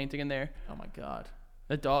Pollock painting in there. Oh my god.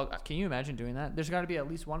 The dog. Can you imagine doing that? There's got to be at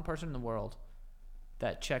least one person in the world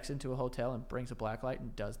that checks into a hotel and brings a black light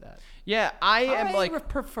and does that. Yeah, I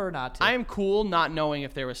prefer not to. I am cool not knowing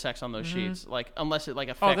if there was sex on those sheets, like unless it like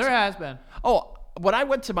affects. Oh, there has been. Oh, when I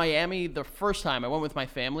went to Miami the first time, I went with my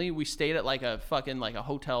family. We stayed at like a fucking like a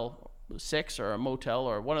Hotel 6 or a motel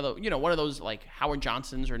or one of those, you know, one of those like Howard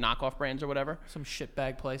Johnson's or knockoff brands or whatever. Some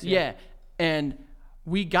shitbag place. Yeah. And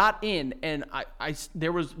we got in and I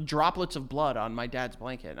there was droplets of blood on my dad's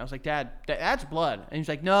blanket. And I was like, Dad, that's blood. And he's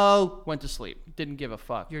like, no, went to sleep. Didn't give a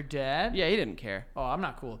fuck. Your dad? Yeah, he didn't care. Oh, I'm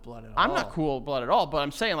not cool with blood at all. I'm not cool with blood at all, but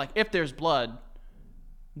I'm saying like if there's blood,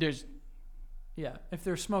 there's... Yeah, if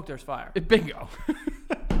there's smoke, there's fire. Bingo.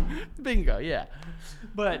 Bingo, yeah.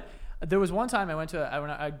 But there was one time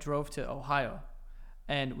I drove to Ohio,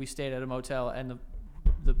 and we stayed at a motel, and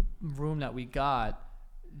the room that we got,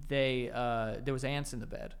 there was ants in the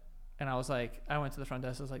bed, and I went to the front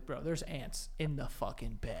desk. I was like, bro, there's ants in the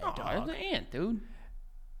fucking bed, dog. There's an ant, dude.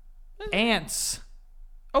 Ants.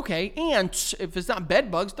 Okay, ants. If it's not bed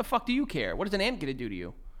bugs, the fuck do you care? What is an ant gonna do to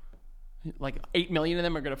you? Like 8 million of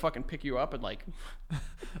them are gonna fucking pick you up and like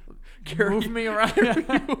move me around, carry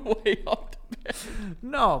you way up to bed.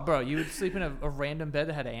 No, bro, you would sleep in a random bed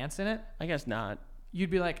that had ants in it. I guess not.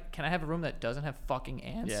 You'd be like, can I have a room that doesn't have fucking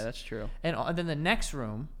ants? Yeah, that's true. And then the next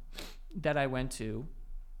room that I went to,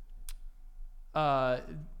 there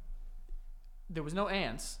was no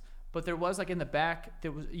ants, but there was like in the back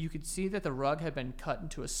you could see that the rug had been cut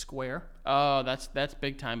into a square. Oh, that's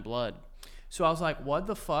big time blood. So I was like, what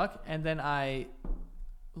the fuck? And then I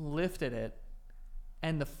lifted it,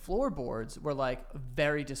 and the floorboards were like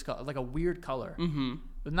very like a weird color. Mm-hmm.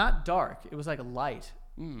 But not dark. It was like light.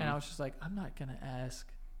 Mm-hmm. And I was just like, I'm not going to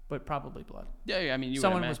ask, but probably blood. Yeah, I mean,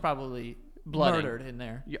 someone was probably murdered in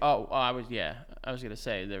there. I was, yeah. I was gonna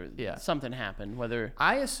say Yeah. something happened. Whether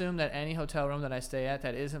I assume that any hotel room that I stay at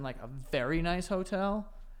that isn't like a very nice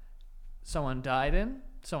hotel, someone died in,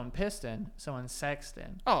 someone pissed in, someone sexed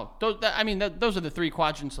in. those are the three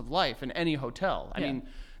quadrants of life in any hotel. I Yeah. mean,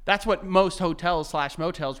 that's what most hotels /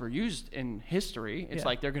 motels were used in history. It's Yeah.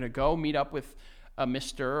 like they're gonna go meet up with a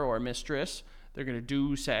mister or a mistress. They're gonna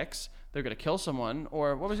do sex. They're gonna kill someone.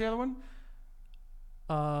 Or what was the other one?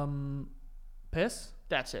 Piss?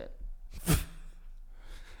 That's it.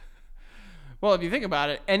 Well, if you think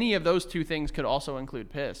about it, any of those two things could also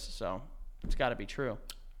include piss. So it's got to be true.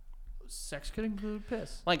 Sex could include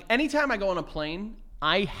piss. Like anytime I go on a plane,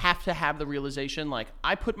 I have to have the realization, like,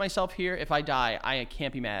 I put myself here. If I die, I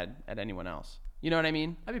can't be mad at anyone else. You know what I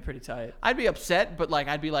mean? That'd be pretty tight. I'd be upset, but like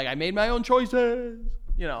I'd be like, I made my own choices,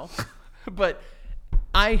 you know. But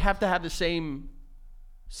I have to have the same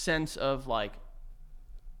sense of like,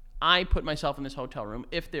 I put myself in this hotel room.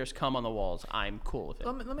 If there's cum on the walls, I'm cool with it.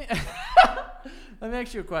 Let me let me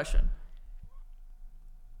ask you a question.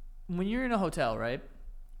 When you're in a hotel, right,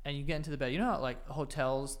 and you get into the bed, you know how like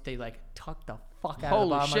hotels they like tuck the fuck out of the Holy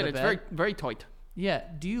bottom shit, of the it's bed? very, very tight. Yeah.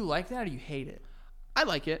 Do you like that or do you hate it? I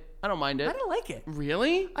like it. I don't mind it. I don't like it.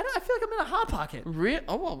 Really? I feel like I'm in a hot pocket.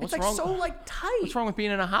 Oh, well, what's It's like wrong? so like tight. What's wrong with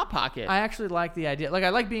being in a hot pocket? I actually like the idea. Like I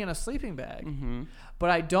like being in a sleeping bag, but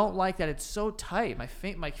I don't like that it's so tight. My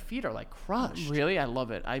feet are like crushed. Really? I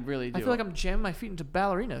love it. I really do. I feel like I'm jamming my feet into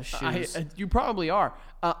ballerina shoes. You probably are.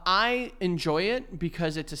 I enjoy it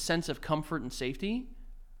because it's a sense of comfort and safety,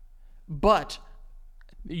 but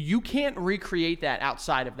you can't recreate that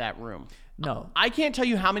outside of that room. No, I can't tell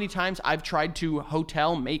you how many times I've tried to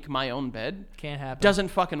hotel make my own bed. can't happen. Doesn't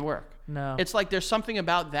fucking work. No. It's like there's something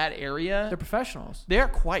about that area. They're professionals. They're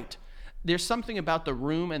quite. There's something about the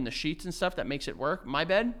room and the sheets and stuff that makes it work. My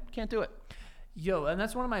bed, can't do it. Yo, and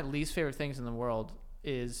that's one of my least favorite things in the world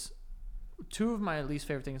is two of my least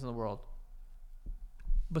favorite things in the world.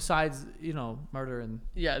 Besides, murder and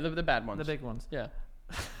Yeah, the bad ones. the big ones. Yeah.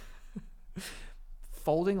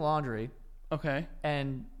 Folding laundry Okay.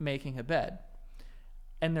 and making a bed.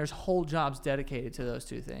 And there's whole jobs dedicated to those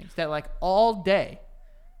two things. That like all day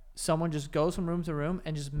someone just goes from room to room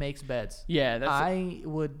and just makes beds. Yeah,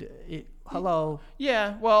 Hello.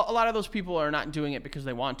 Yeah, well, a lot of those people are not doing it because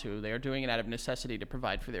they want to. They are doing it out of necessity to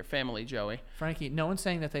provide for their family, Joey. Frankie, no one's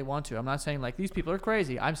saying that they want to. I'm not saying like these people are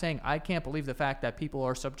crazy. I'm saying I can't believe the fact that people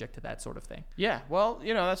are subject to that sort of thing. Yeah, well,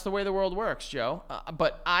 that's the way the world works, Joe.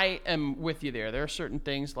 But I am with you there. There are certain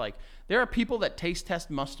things like there are people that taste test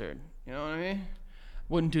mustard. You know what I mean?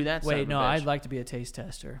 Wouldn't do that. Wait, son no, of a bitch. I'd like to be a taste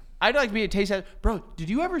tester. I'd like to be a taste tester. Bro, did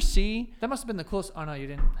you ever see? That must have been the coolest. Oh no, you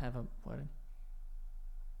didn't have a wedding.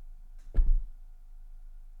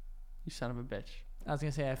 You son of a bitch. I was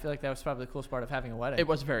gonna say I feel like that was probably the coolest part of having a wedding. It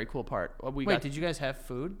was a very cool part. Wait, did you guys have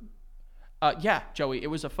food? Yeah, Joey, it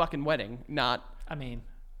was a fucking wedding, not... I mean...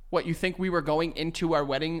 What, you think we were going into our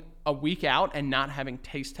wedding a week out and not having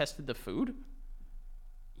taste tested the food?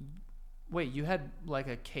 Wait, you had like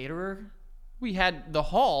a caterer? We had the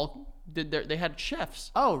hall, they had chefs.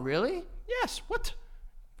 Oh, really? Yes, what?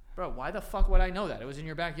 Bro, why the fuck would I know that? It was in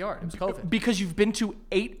your backyard. It was COVID. Because you've been to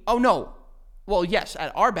 8... Oh, no. Well, yes,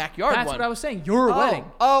 at our backyard That's one. what I was saying. Your wedding.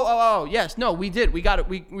 Oh, yes. No, we did. We got it.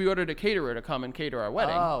 We ordered a caterer to come and cater our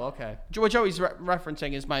wedding. Oh, okay. What Joey's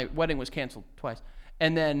referencing is my wedding was canceled twice.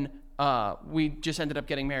 And then we just ended up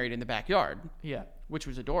getting married in the backyard. Yeah. Which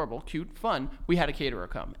was adorable, cute, fun. We had a caterer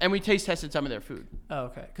come. And we taste tested some of their food. Oh,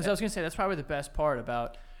 okay. Because I was going to say, that's probably the best part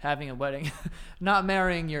about having a wedding. Not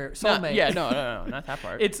marrying your soulmate. No, not that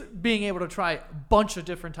part. It's being able to try a bunch of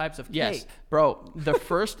different types of cake. Yes. Bro, the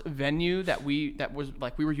first venue that we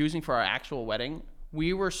were using for our actual wedding,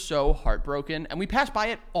 we were so heartbroken. And we passed by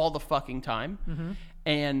it all the fucking time. Mm-hmm.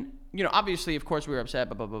 And, obviously, of course, we were upset,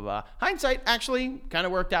 blah, blah, blah, blah. Hindsight actually kind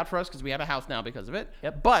of worked out for us because we have a house now because of it.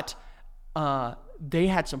 Yep. But they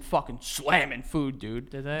had some fucking slamming food, dude.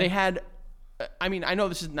 Did they? They had... I mean, I know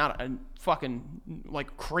this is not a fucking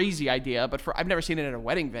like crazy idea, but I've never seen it at a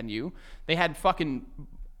wedding venue. They had fucking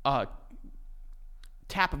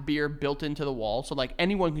tap of beer built into the wall, so like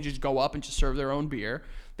anyone can just go up and just serve their own beer.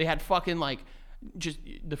 They had fucking like just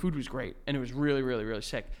the food was great, and it was really, really, really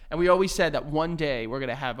sick. And we always said that one day we're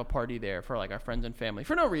gonna have a party there for like our friends and family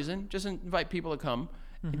for no reason, just invite people to come,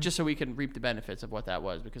 just so we can reap the benefits of what that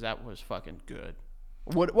was because that was fucking good.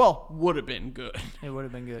 Would have been good. It would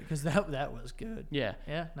have been good because that was good. Yeah.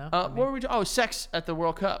 Yeah. No. What were we? Sex at the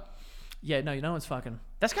World Cup. Yeah. No. You know what's fucking.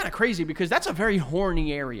 That's kind of crazy because that's a very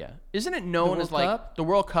horny area. Isn't it known World as like Cup? the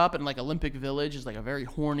World Cup and like Olympic Village is like a very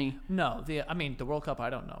horny. No, the World Cup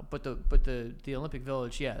I don't know, but the Olympic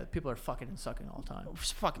Village, yeah, people are fucking and sucking all the time.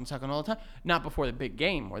 Fucking sucking all the time. Not before the big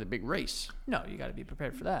game or the big race. No, you got to be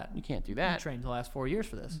prepared for that. You can't do I that. trained the last 4 years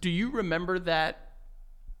for this. Do you remember that?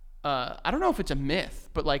 I don't know if it's a myth,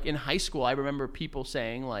 but like in high school, I remember people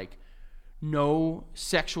saying like no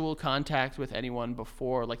sexual contact with anyone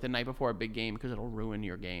before like the night before a big game because it'll ruin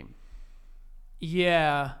your game.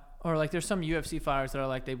 Yeah, or like there's some UFC fighters that are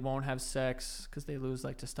like they won't have sex because they lose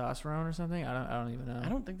like testosterone or something. I don't even know. I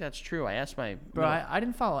don't think that's true. I asked my Bro, I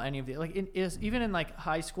didn't follow any of the like even in like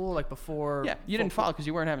high school, like before. Yeah, you didn't follow because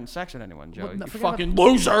you weren't having sex with anyone, Joe. Well, no, you forget fucking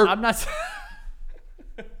loser. I'm not.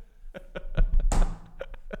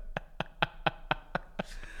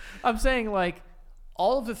 I'm saying like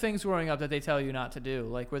all of the things growing up that they tell you not to do,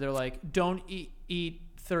 like where they're like, don't eat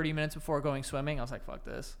 30 minutes before going swimming. I was like, fuck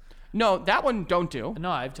this. No, that one don't do.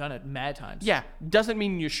 No, I've done it mad times. Yeah, doesn't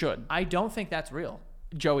mean you should. I don't think that's real.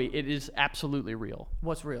 Joey, it is absolutely real.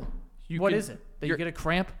 What's real? You What can- is it? That you get a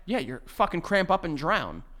cramp? Yeah, you're fucking cramp up and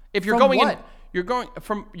drown. If you're From going what? in, you're going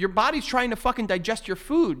from your body's trying to fucking digest your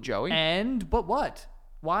food, Joey, But what?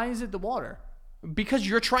 Why is it the water? because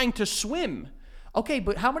you're trying to swim. Okay,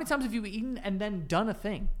 but how many times have you eaten and then done a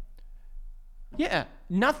thing? Yeah,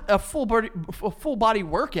 not a full body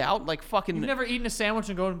workout like fucking. You've never eaten a sandwich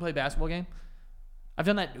and go and play a basketball game? I've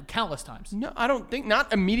done that countless times. No, I don't think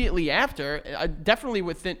not immediately after. Definitely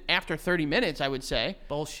within after 30 minutes, I would say.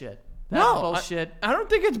 Bullshit. No, bullshit. I don't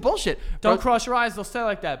think it's bullshit. Don't But- cross your eyes. They'll say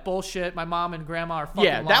like that. Bullshit. My mom and grandma are fucking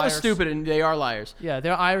Yeah, that was liars. stupid, and they are liars. Yeah,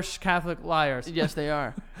 they're Irish Catholic liars. Yes, they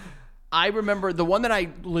are. I remember the one that I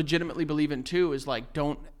legitimately believe in too is like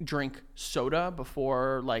don't drink soda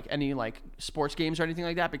before like any like sports games or anything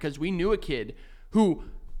like that because we knew a kid who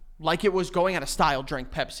like it was going out of style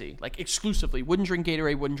drank Pepsi like exclusively wouldn't drink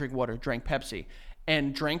Gatorade, wouldn't drink water, drank Pepsi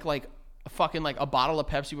and drank like a fucking like a bottle of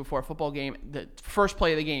Pepsi before a football game. The first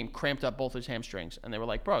play of the game cramped up both his hamstrings and they were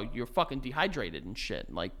like, "Bro, you're fucking dehydrated and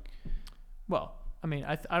shit." Like, Well, I mean,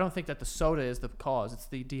 I don't think that the soda is the cause. It's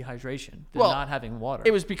the dehydration. The Well, not having water.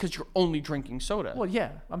 it was because you're only drinking soda. Well,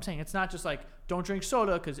 yeah. I'm saying it's not just like, don't drink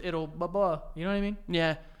soda because it'll blah, blah. You know what I mean?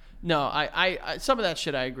 Yeah. No, I some of that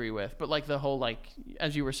shit I agree with, but like the whole like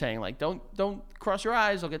as you were saying, like don't cross your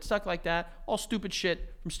eyes, I'll get stuck like that. All stupid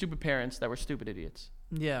shit from stupid parents that were stupid idiots.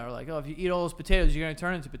 Yeah, or like, oh, if you eat all those potatoes, you're going to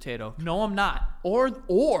turn into a potato. No, I'm not. Or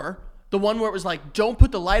the one where it was like, don't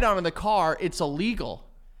put the light on in the car, it's illegal.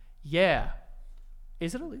 Yeah.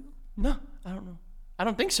 Is it illegal? No, I don't know. I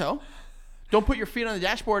don't think so. Don't put your feet on the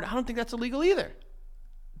dashboard. I don't think that's illegal either.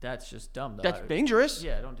 That's just dumb, though. That's dangerous.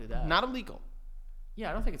 Yeah, don't do that. Not illegal. Yeah,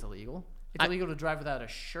 I don't think it's illegal. It's illegal to drive without a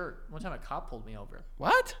shirt. One time a cop pulled me over.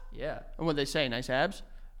 What? Yeah. And what they say? Nice abs?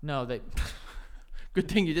 No, they... Good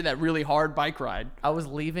thing you did that really hard bike ride. I was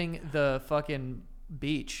leaving the fucking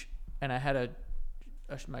beach, and I had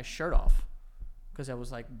my shirt off because I was,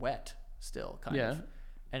 like, wet still, kind of.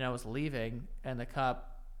 And I was leaving, and the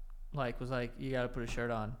cop, like, was like, you got to put a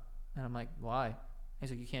shirt on. And I'm like, why? He's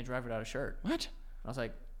like, you can't drive without a shirt. What? And I was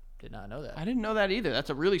like, did not know that. I didn't know that either. That's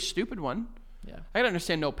a really stupid one. Yeah. I can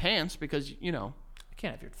understand no pants because, you know. You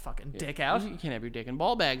can't have your fucking dick out. You can't have your dick and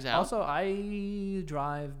ball bags out. Also, I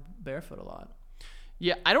drive barefoot a lot.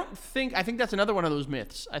 Yeah, I think that's another one of those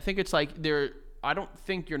myths. I think it's like I don't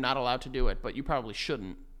think you're not allowed to do it, but you probably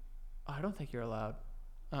shouldn't. I don't think you're allowed.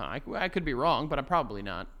 I could be wrong, but I'm probably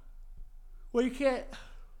not. Well, you can't.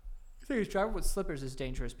 The thing is, driving with slippers is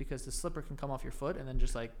dangerous because the slipper can come off your foot and then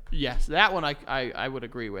just like... Yes, that one I would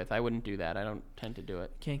agree with. I wouldn't do that. I don't tend to do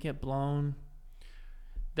it. Can't get blown.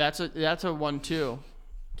 That's a one too.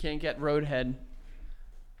 Can't get roadhead.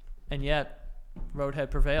 And yet, roadhead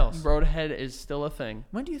prevails. Roadhead is still a thing.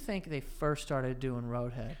 When do you think they first started doing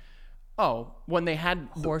roadhead? Oh, when they had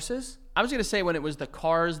Horses? I was gonna say when it was the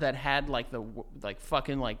cars that had like the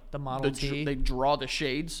Model T? They draw the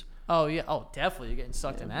shades. Oh, yeah. Oh, definitely. You're getting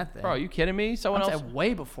sucked in that thing. Bro, are you kidding me? Someone I'm else. saying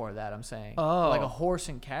way before that, I'm saying. Oh. Like a horse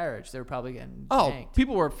and carriage. They were probably getting Oh, tanked.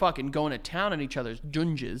 people were fucking going to town on each other's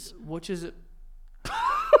junges. Which is...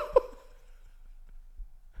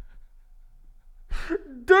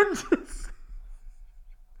 Dungeons.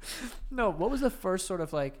 No, what was the first sort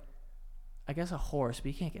of like, I guess a horse,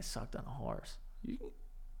 but you can't get sucked on a horse. The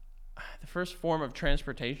first form of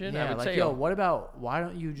transportation, Yeah, I would like, say. yo, what about, why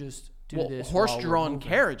don't you just do this while we're horse-drawn moving?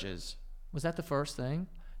 carriages. Was that the first thing?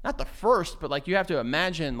 Not the first, but like you have to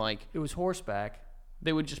imagine like It was horseback.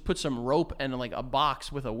 they would just put some rope and like a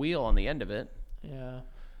box with a wheel on the end of it. Yeah.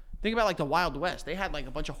 Think about like the Wild West. They had like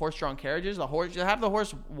a bunch of horse-drawn carriages. You have the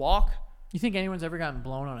horse walk. You think anyone's ever gotten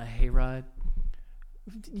blown on a hayride?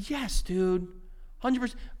 Yes, dude.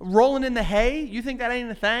 100%. Rolling in the hay? You think that ain't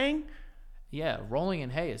a thing? Yeah, rolling in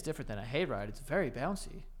hay is different than a hayride. It's very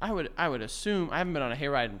bouncy. I would assume. I haven't been on a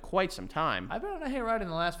hayride in quite some time. I've been on a hayride in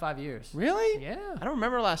the last 5 years. Really? Yeah. I don't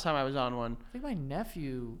remember the last time I was on one. I think my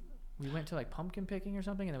nephew, we went to like pumpkin picking or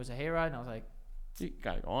something, and there was a hayride, and I was like, You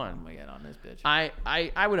gotta go on. I'm gonna get on this bitch.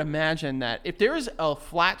 I would imagine that if there is a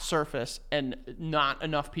flat surface and not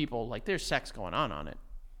enough people, like there's sex going on it.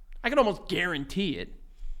 I can almost guarantee it.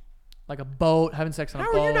 Like a boat, having sex on a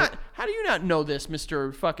boat. How do you not know this,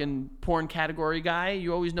 Mr. fucking porn category guy?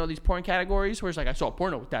 You always know these porn categories where it's like, I saw a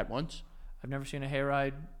porno with that once. I've never seen a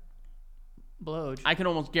hayride blowj. I can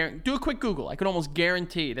almost do a quick Google. I can almost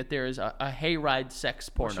guarantee that there is a hayride sex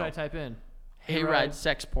porno. What should I type in? Hayride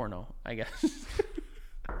sex porno, I guess.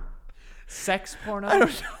 Sex porno? I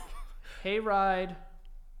don't know. Hayride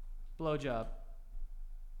blowjob.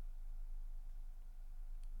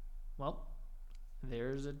 Well,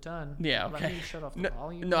 there's a ton. Yeah, okay. Let me shut off the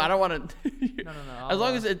volume. No, I don't want to. No. As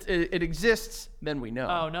long as it exists, then we know.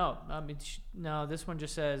 Oh, no. I mean, no, this one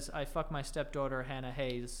just says, I fuck my stepdaughter, Hannah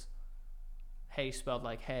Hayes. Hay spelled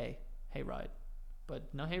like hay. Hayride.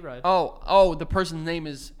 But no hayride. Oh, the person's name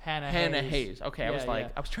is Hannah Hayes. Okay, yeah,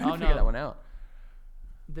 I was trying to figure that one out.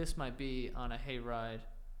 This might be on a hayride.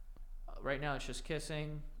 Right now it's just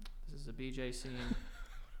kissing. This is a BJ scene.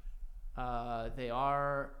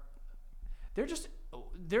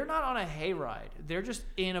 They're not on a hayride. They're just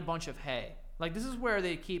in a bunch of hay. Like, this is where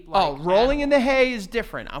they keep, like... rolling in the hay is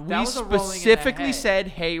different. We specifically said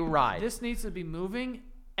hayride. This needs to be moving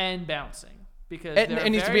and bouncing. Because it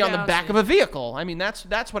needs to be on the back of a vehicle. I mean, that's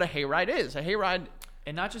what a hayride is. A hayride...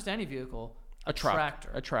 And not just any vehicle. A truck.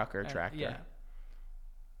 Tractor. A truck or a tractor. Yeah.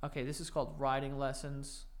 Okay, this is called riding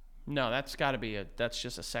lessons. No, that's got to be that's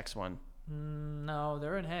just a sex one. No,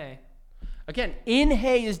 they're in hay. Again, in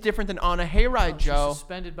hay is different than on a hayride, Joe.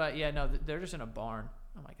 Suspended by... Yeah, no, they're just in a barn.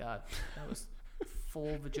 Oh, my God. That was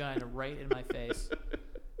full vagina right in my face.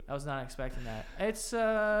 I was not expecting that. It's,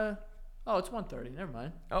 it's 1:30. Never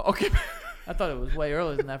mind. Oh, okay. I thought it was way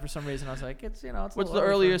earlier than that for some reason. I was like, it's What's the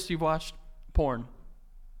earliest you've watched porn?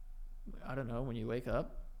 I don't know, when you wake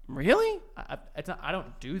up. Really? I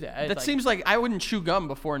don't do that. That seems like I wouldn't chew gum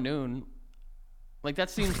before noon. Like,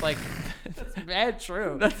 that seems like... That's bad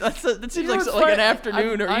true. That seems like an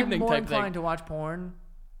afternoon or evening type thing. I'm more inclined to watch porn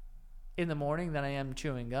in the morning than I am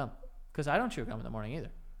chewing gum. Because I don't chew gum in the morning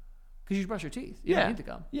either. Because you brush your teeth. You don't need the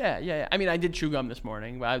gum. Yeah. I mean, I did chew gum this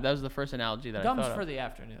morning. But that was the first analogy that I thought of. Gum's for the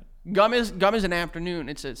afternoon. Gum is an afternoon.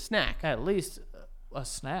 It's a snack. At least a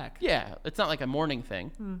snack. Yeah. It's not like a morning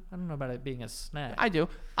thing. I don't know about it being a snack. I do.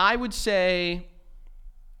 I would say...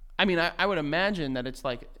 I mean, I would imagine that it's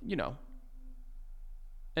like,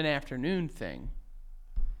 an afternoon thing.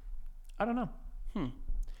 I don't know.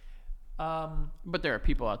 But there are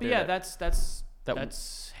people out there. Yeah, that's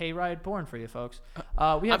hayride porn for you folks.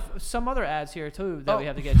 We have some other ads here too that we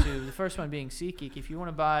have to get to. The first one being SeatGeek. If you want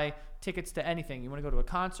to buy tickets to anything, you want to go to a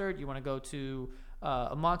concert, you want to go to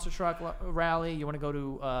a monster truck rally, you want to go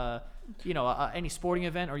to any sporting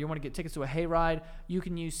event, or you want to get tickets to a hayride, you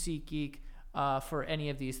can use SeatGeek for any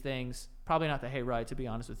of these things. Probably not the hayride, to be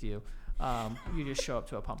honest with you. You just show up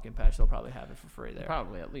to a pumpkin patch; they'll probably have it for free there.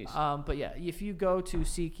 Probably, at least. But yeah, if you go to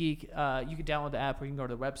SeatGeek, you can download the app, or you can go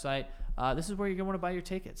to the website. This is where you're gonna want to buy your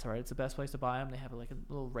tickets. All right, it's the best place to buy them. They have like a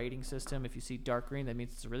little rating system. If you see dark green, that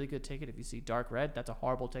means it's a really good ticket. If you see dark red, that's a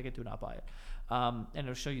horrible ticket. Do not buy it. And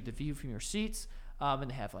it'll show you the view from your seats. And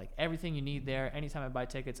they have like everything you need there. Anytime I buy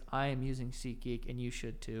tickets, I am using SeatGeek, and you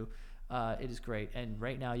should too. It is great, and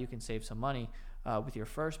right now you can save some money. With your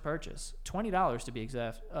first purchase, $20 to be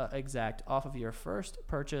exact off of your first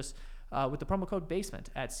purchase with the promo code BASEMENT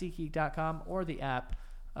at SeatGeek.com or the app,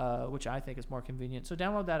 which I think is more convenient. So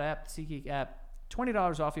download that app, the SeatGeek app,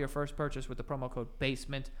 $20 off of your first purchase with the promo code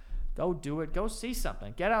BASEMENT. Go do it. Go see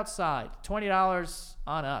something. Get outside. $20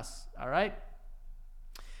 on us. All right?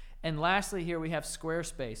 And lastly, here we have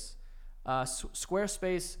Squarespace.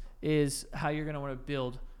 Squarespace is how you're going to want to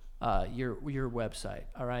build your website.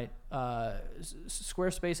 All right.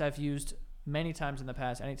 Squarespace I've used many times in the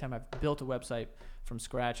past. Anytime I've built a website from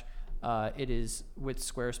scratch, it is with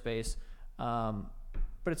Squarespace.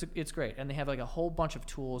 But it's great, and they have like a whole bunch of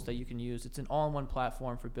tools that you can use. It's an all-in-one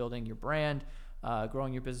platform for building your brand,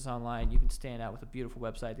 growing your business online. You can stand out with a beautiful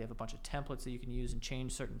website. They have a bunch of templates that you can use and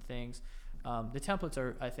change certain things. The templates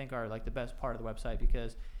are like the best part of the website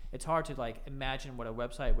because it's hard to like imagine what a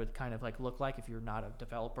website would kind of like look like if you're not a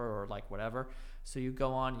developer or like whatever. So you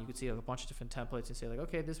go on and you can see like a bunch of different templates and say like,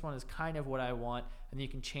 okay, this one is kind of what I want, and then you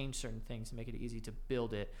can change certain things to make it easy to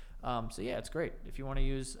build it. So yeah, it's great. If you want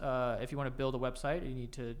to build a website, you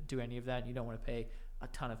need to do any of that, and you don't want to pay a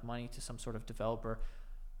ton of money to some sort of developer,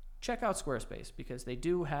 check out Squarespace, because they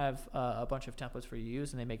do have a bunch of templates for you to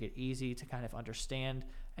use, and they make it easy to kind of understand,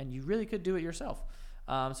 and you really could do it yourself.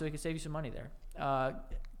 So it can save you some money there.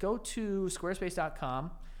 Go to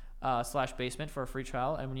squarespace.com/basement for a free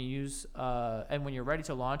trial, and when you're ready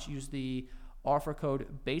to launch, use the offer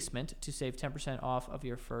code BASEMENT to save 10% off of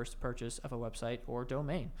your first purchase of a website or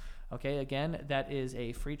domain. Okay, again, that is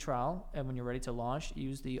a free trial, and when you're ready to launch,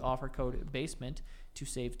 use the offer code BASEMENT to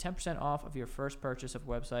save 10% off of your first purchase of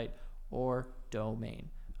website or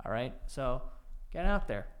domain. All right, so get out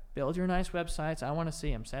there, build your nice websites. I want to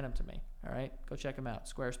see them. Send them to me. All right, go check them out.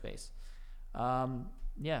 Squarespace.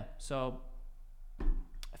 Yeah, so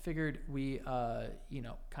I figured we,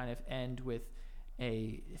 kind of end with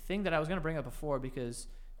a thing that I was going to bring up before, because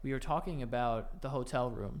we were talking about the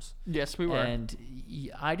hotel rooms. Yes, we were. And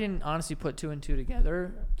I didn't honestly put two and two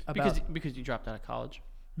together. Because you dropped out of college.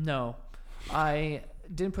 No, I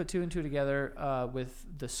didn't put two and two together with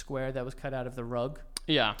the square that was cut out of the rug.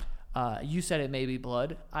 Yeah. You said it may be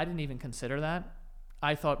blood. I didn't even consider that.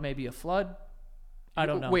 I thought maybe a flood. I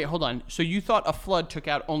don't know. Wait, hold on. So you thought a flood took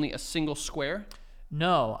out only a single square?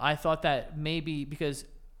 No, I thought that maybe because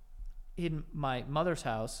in my mother's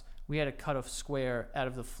house, we had to cut a square out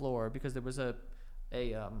of the floor because there was a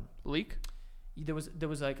leak. There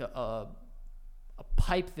was like a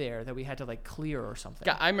pipe there that we had to like clear or something.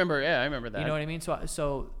 I remember that. You know what I mean?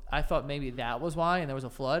 So I thought maybe that was why, and there was a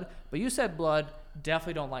flood. But you said blood.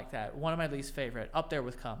 Definitely don't like that. One of my least favorite. Up there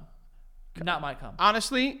with cum. Not my cum.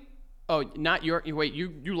 Honestly, not your. Wait,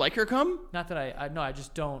 you like her cum? Not that I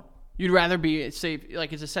just don't. You'd rather be safe.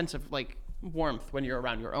 Like it's a sense of like warmth when you're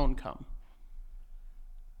around your own cum.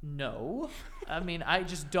 No, I mean I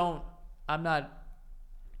just don't. I'm not.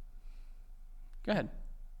 Go ahead.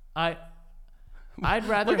 I'd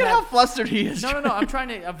rather. Look at how flustered he is. No. I'm trying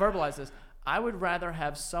to verbalize this. I would rather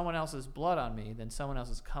have someone else's blood on me than someone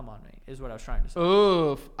else's cum on me, is what I was trying to say.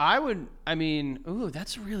 Oof.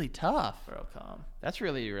 That's really tough. Bro, cum. That's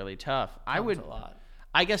really, really tough. Cum's a lot.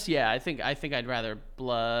 I guess, yeah, I think I'd rather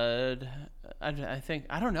blood. I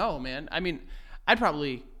don't know, man. I mean, I'd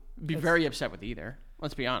probably be very upset with either.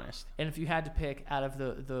 Let's be honest. And if you had to pick out of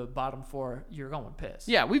the bottom four, you're going piss.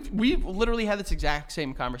 Yeah, we've literally had this exact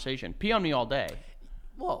same conversation. Pee on me all day.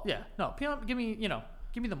 Well, yeah. No, pee on, give me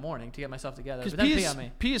the morning to get myself together. But Because then pee on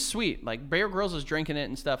me. pee is sweet. Like Bear Grylls is drinking it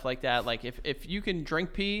and stuff like that. Like if you can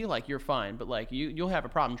drink pee, like you're fine. But like you'll have a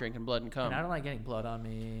problem drinking blood and cum. And I don't like getting blood on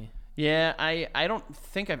me. Yeah, I don't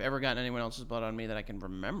think I've ever gotten anyone else's blood on me that I can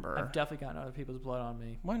remember. I've definitely gotten other people's blood on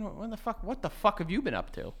me. When the fuck? What the fuck have you been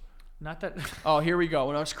up to? Not that. Oh, here we go.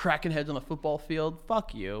 When I was cracking heads on the football field,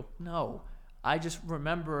 fuck you. No, I just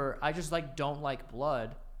remember. I just don't like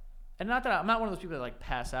blood, and not that I'm not one of those people that like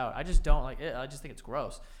pass out. I just don't like it. I just think it's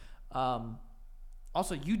gross.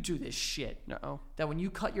 Also, you do this shit. No. That when you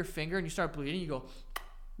cut your finger and you start bleeding, you go.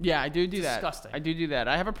 Yeah, I do that. Disgusting. I do that.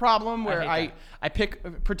 I have a problem where I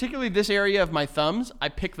pick, particularly this area of my thumbs, I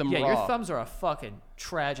pick them raw. Yeah, your thumbs are a fucking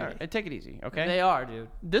tragedy. All right, take it easy, okay? They are, dude.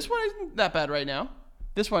 This one isn't that bad right now.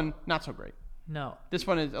 This one, not so great. No. This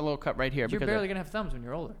one is a little cut right here. You're barely going to have thumbs when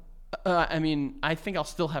you're older. I mean, I think I'll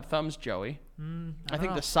still have thumbs, Joey. I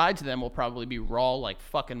think the sides of them will probably be raw like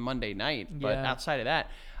fucking Monday night. But outside of that,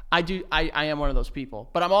 I am one of those people.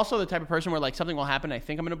 But I'm also the type of person where like something will happen, I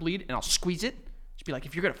think I'm going to bleed, and I'll squeeze it. Just be like,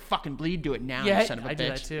 if you're going to fucking bleed, do it now, you son of a bitch. I do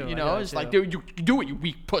that too. You know, it's like, dude, you do it, you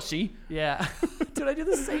weak pussy. Yeah. Dude, I do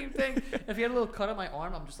the same thing. If you had a little cut on my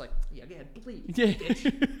arm, I'm just like, yeah, go ahead, bleed, Yeah.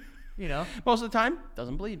 bitch. You know? Most of the time,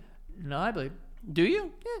 doesn't bleed. No, I bleed. Do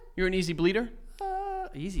you? Yeah. You're an easy bleeder?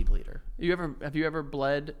 Easy bleeder. Have you ever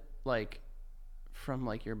bled like from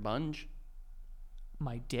like your bunge?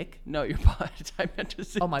 My dick? No, your butt. I meant to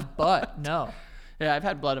say. Oh, my butt. No. Yeah, I've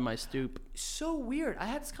had blood in my stoop. So weird. I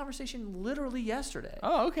had this conversation literally yesterday.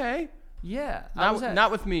 Oh, okay. Yeah.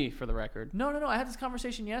 Not with me, for the record. No. I had this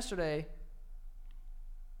conversation yesterday,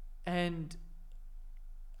 and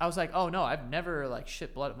I was like, oh, no, I've never, like,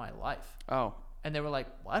 shit blood in my life. Oh. And they were like,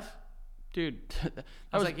 what? Dude.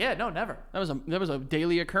 I was like, yeah, no, never. That was a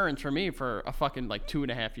daily occurrence for me for a fucking, like,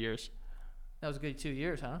 2.5 years. That was a good 2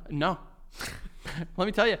 years, huh? No. Let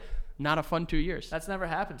me tell you, not a fun 2 years. That's never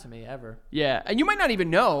happened to me, ever. Yeah, and you might not even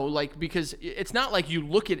know, like, because it's not like you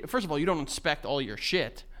look at... First of all, you don't inspect all your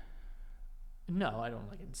shit. No, I don't,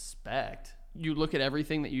 like, inspect. You look at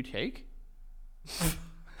everything that you take? What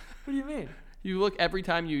do you mean? You look every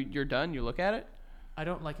time you're done, you look at it? I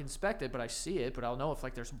don't, like, inspect it, but I see it, but I'll know if,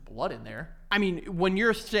 like, there's blood in there. I mean, when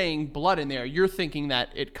you're saying blood in there, you're thinking that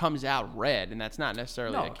it comes out red, and that's not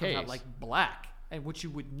necessarily the case. No, it comes out, like, black, and which you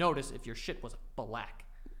would notice if your shit was black.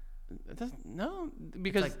 No,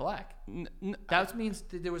 because It's like black. That means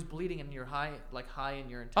there was bleeding in your high in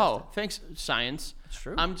your intestine. Oh, thanks, science. It's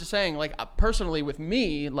true. I'm just saying, like, personally with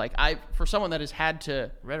me, like, for someone that has had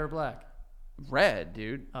to Red or black? red,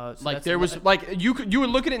 dude. So like there was like you would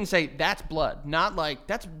look at it and say that's blood, not like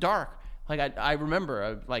that's dark. Like I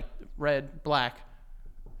remember like red, black.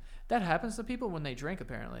 That happens to people when they drink,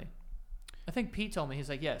 apparently. I think Pete told me, he's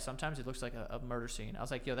like, yeah, sometimes it looks like a murder scene. I was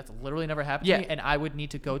like, yo, that's literally never happened to me, and I would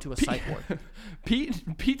need to go to a psych ward.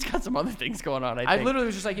 Pete's got some other things going on, I think. I literally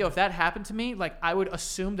was just like, yo, if that happened to me, like, I would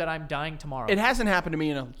assume that I'm dying tomorrow. It hasn't happened to me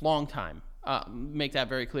in a long time. Make that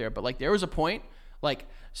very clear. But, like, there was a point, like,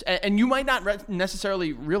 and you might not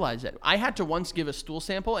necessarily realize it. I had to once give a stool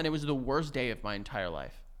sample, and it was the worst day of my entire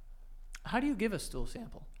life. How do you give a stool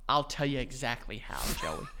sample? I'll tell you exactly how,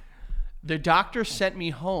 Joey. The doctor sent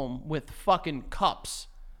me home with fucking cups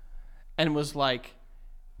and was like,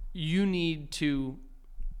 we need to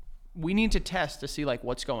test to see like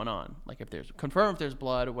what's going on. Like confirm if there's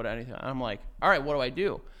blood or what, anything. And I'm like, all right, what do I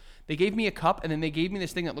do? They gave me a cup and then they gave me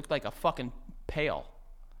this thing that looked like a fucking pail.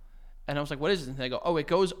 And I was like, what is this? And they go, oh, it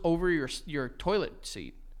goes over your toilet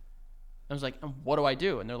seat. I was like, what do I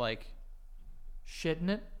do? And they're like, shit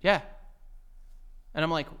in it? Yeah. And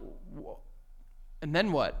I'm like, and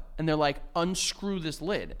then what? And they're like, unscrew this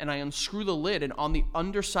lid. And I unscrew the lid, and on the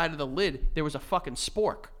underside of the lid, there was a fucking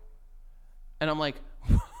spork. And I'm like,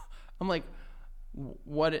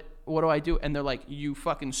 what do I do? And they're like, you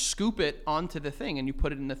fucking scoop it onto the thing, and you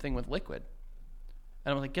put it in the thing with liquid.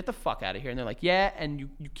 And I'm like, get the fuck out of here. And they're like, yeah, and you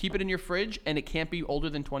keep it in your fridge, and it can't be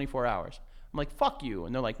older than 24 hours. I'm like, fuck you.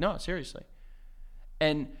 And they're like, no, seriously.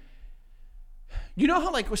 And you know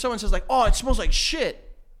how like when someone says like, oh, it smells like shit?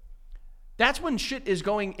 That's when shit is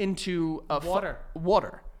going into water.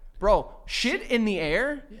 Water. Bro, shit in the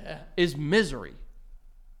air is misery.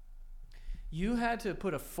 You had to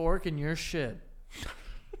put a fork in your shit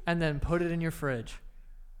and then put it in your fridge.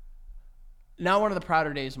 Not one of the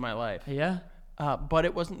prouder days of my life. Yeah? But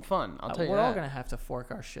it wasn't fun. I'll tell you that. We're all going to have to fork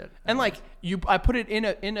our shit. And like I put it in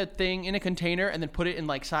a container and then put it in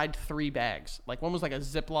like side 3 bags. Like one was like a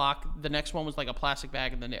Ziploc. The next one was like a plastic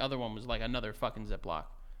bag. And then the other one was like another fucking Ziploc.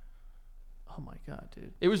 Oh my god,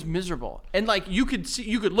 dude! It was miserable, and like you could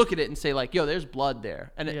look at it and say like, "Yo, there's blood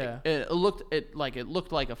there," and it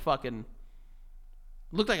looked like a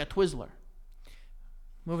Twizzler.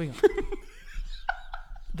 Moving on.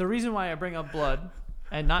 The reason why I bring up blood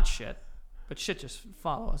and not shit, but shit just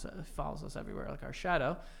follows us everywhere like our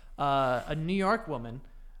shadow. A New York woman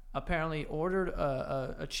apparently ordered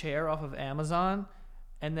a chair off of Amazon,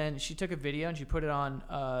 and then she took a video and she put it on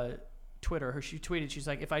Twitter. She tweeted, she's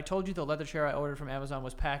like, if I told you the leather chair I ordered from Amazon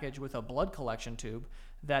was packaged with a blood collection tube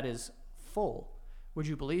that is full, would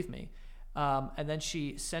you believe me? And then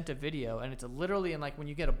she sent a video, and it's literally in like when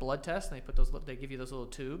you get a blood test and they give you those little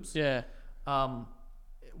tubes. Yeah.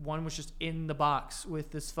 One was just in the box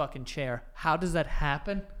with this fucking chair. How does that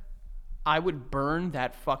happen? I would burn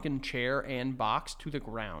that fucking chair and box to the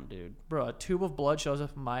ground, dude. Bro, a tube of blood shows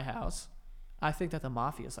up in my house. I think that the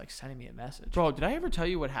mafia is like sending me a message. Bro, did I ever tell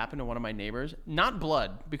you what happened to one of my neighbors? Not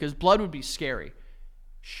blood, because blood would be scary.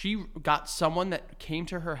 She got someone that came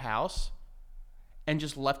to her house and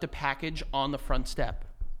just left a package on the front step.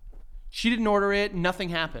 She didn't order it. Nothing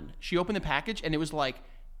happened. She opened the package, and it was like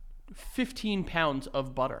 15 pounds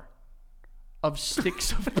of butter. Of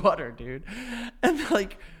sticks of butter, dude. And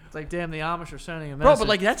like... It's like, damn, the Amish are sending a message. Bro, but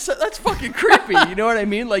like, that's fucking creepy. You know what I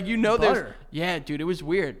mean? Like, you know butter. Yeah, dude, it was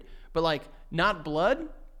weird. But like... Not blood,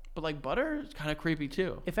 but like butter is kind of creepy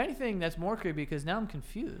too. If anything, that's more creepy because now I'm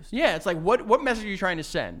confused. Yeah, it's like, what message are you trying to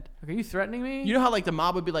send? Like, are you threatening me? You know how like the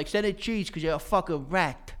mob would be like, send it cheese because you're a fucking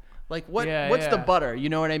rat. Like, what's the butter? You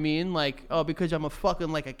know what I mean? Like, oh, because I'm a fucking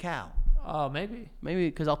like a cow. Oh, maybe. Maybe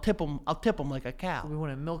because I'll tip them like a cow. We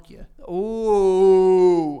want to milk you.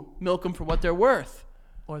 Ooh, milk them for what they're worth.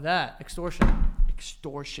 Or that, extortion.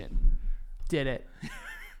 Extortion. Did it.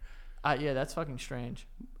 Yeah, that's fucking strange.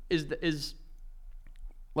 Is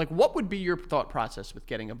like, what would be your thought process with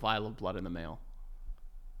getting a vial of blood in the mail?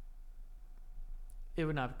 It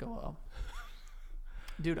would not go well.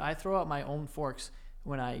 Dude, I throw out my own forks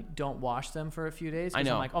when I don't wash them for a few days. I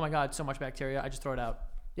know. I'm like, oh my god, so much bacteria. I just throw it out.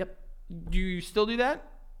 Yep. Do you still do that?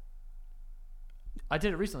 I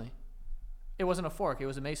did it recently. It wasn't a fork. It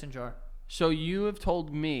was a mason jar. So you have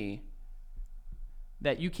told me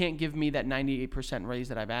that you can't give me that 98% raise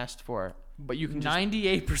that I've asked for, but you can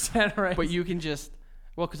 98% raise? But you can just...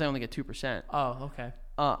 Well, because I only get 2%. Oh, okay.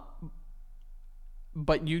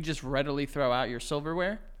 But you just readily throw out your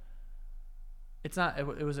silverware? It's not. It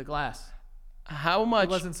was a glass. How much? It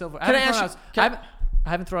wasn't silver. Can I ask you? I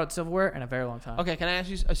haven't thrown out silverware in a very long time. Okay, can I ask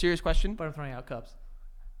you a serious question? But I'm throwing out cups.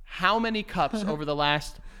 How many cups over the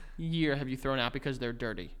last year have you thrown out because they're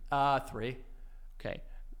dirty? 3. Okay.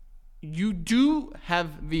 You do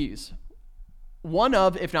have these. One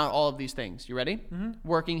of, if not all of these things. You ready? Mm-hmm.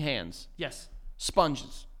 Working hands. Yes.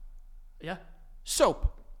 Sponges. Yeah,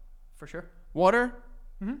 Soap. for sure. Water.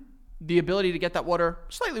 Mm-hmm. The ability to get that water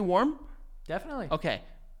slightly warm. Definitely. Okay.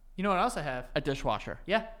 You know what else I have? A dishwasher.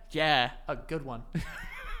 Yeah, Yeah. a good one.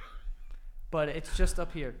 But it's just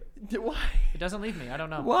up here. Why? It doesn't leave me. I don't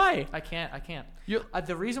know. Why? I can't. You.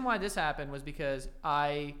 The reason why this happened was because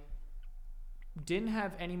I didn't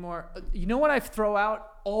have any more. You know what I throw out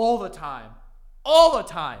all the time? All the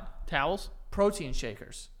time. Towels? Protein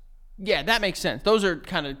shakers. Yeah, that makes sense. Those are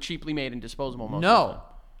kind of cheaply made and disposable most of the No, time.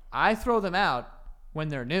 I throw them out when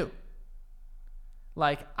they're new.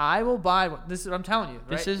 Like I will buy. This is what I'm telling you.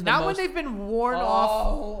 Right? This is the not most- when they've been worn off.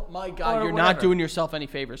 Oh my God! or You're whatever. not doing yourself any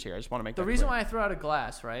favors here. I just want to make The that reason clear. why I throw out a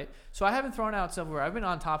glass, right? So I haven't thrown out silverware. I've been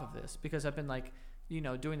on top of this because I've been like,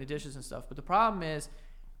 doing the dishes and stuff. But the problem is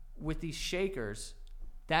with these shakers,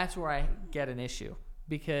 that's where I get an issue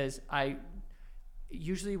because I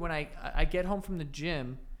usually when I get home from the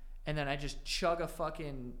gym and then I just chug a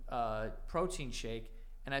fucking protein shake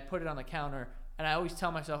and I put it on the counter and I always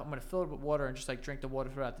tell myself I'm gonna fill it with water and just like drink the water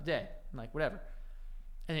throughout the day, and like whatever.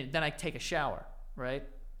 And then I take a shower, right?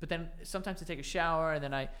 But then sometimes I take a shower and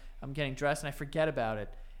then I'm getting dressed and I forget about it.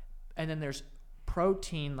 And then there's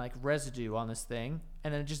protein like residue on this thing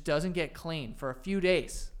and then it just doesn't get clean for a few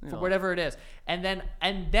days for whatever it is. And then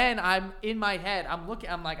I'm in my head, I'm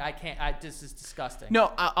like, this is disgusting.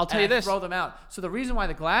 No, I'll tell you And I this. throw them out. So the reason why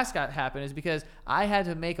the glass happened is because I had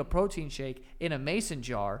to make a protein shake in a mason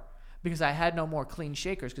jar because I had no more clean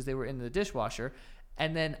shakers because they were in the dishwasher.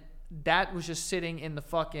 And then that was just sitting in the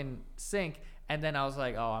fucking sink. And then I was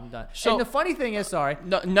like, oh, I'm done. So- and the funny thing is, sorry.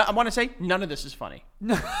 No, I want to say none of this is funny.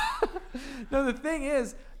 No, the thing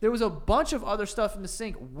is, there was a bunch of other stuff in the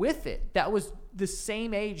sink with it that was the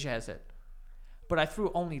same age as it. But I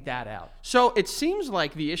threw only that out. So it seems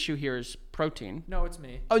like the issue here is protein. No, it's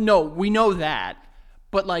me. Oh no, we know that,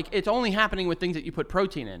 but like it's only happening with things that you put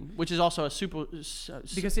protein in, which is also a super.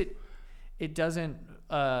 Because it doesn't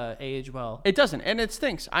age well. It doesn't, and it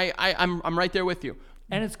stinks. I'm right there with you.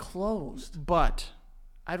 And it's closed. But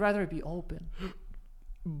I'd rather it be open.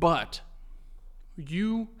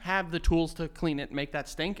 you have the tools to clean it, make that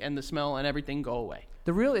stink and the smell and everything go away.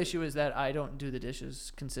 The real issue is that I don't do the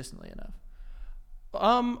dishes consistently enough.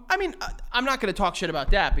 I mean, I'm not gonna talk shit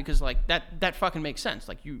about that because like that fucking makes sense.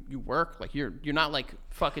 Like you work, like you're not like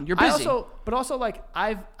fucking you're busy. But also like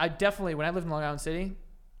I definitely when I lived in Long Island City,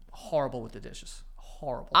 horrible with the dishes.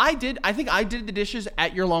 Horrible. I think I did the dishes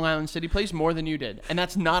at your Long Island City place more than you did, and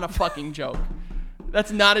that's not a fucking joke.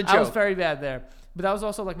 That's not a joke. I was very bad there. But that was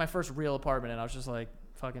also like my first real apartment, and I was just like,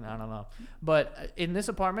 fucking, I don't know. But in this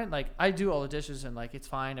apartment, like I do all the dishes, and like it's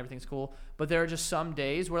fine, everything's cool. But there are just some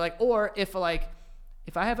days where like, or if I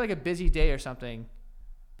have like a busy day or something,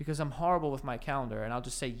 because I'm horrible with my calendar, and I'll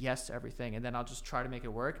just say yes to everything, and then I'll just try to make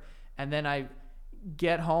it work, and then I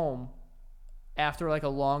get home after like a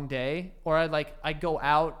long day, or I go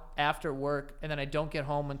out after work and then I don't get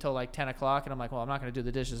home until like 10 o'clock and I'm like, well, I'm not going to do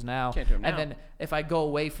the dishes now. Can't do them and now. then if I go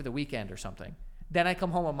away for the weekend or something, then I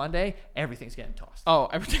come home on Monday, everything's getting tossed. Oh,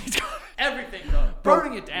 everything's Everything's gone.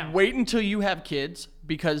 Burning it down. Wait until you have kids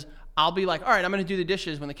because I'll be like, all right, I'm going to do the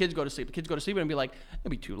dishes when the kids go to sleep. The kids go to sleep and I'll be like, it'll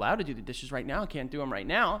be too loud to do the dishes right now. I can't do them right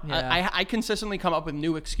now. Yeah. I consistently come up with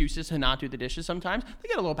new excuses to not do the dishes sometimes. They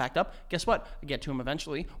get a little backed up. Guess what? I get to them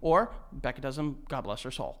eventually. Or Becca does them, God bless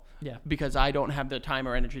her soul. Yeah. Because I don't have the time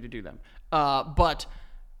or energy to do them. But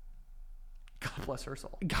God bless her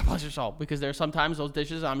soul. God bless her soul. Because there are sometimes those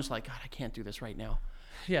dishes I'm just like, God, I can't do this right now.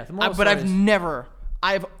 Yeah. But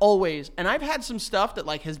I've always, and I've had some stuff that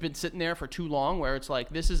like has been sitting there for too long where it's like,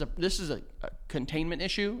 this is a containment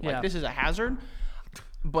issue. Like Yeah. this is a hazard,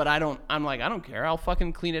 but I'm like, I don't care. I'll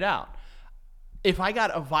fucking clean it out. If I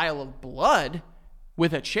got a vial of blood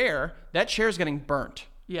with a chair, that chair's getting burnt.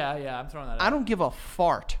 Yeah. I'm throwing that out. I don't give a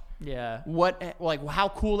fart. Yeah. What, like how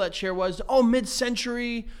cool that chair was. Oh,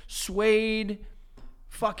 mid-century, suede,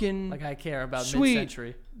 fucking Like I care about sweet.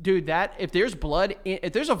 mid-century. Dude, that if there's blood,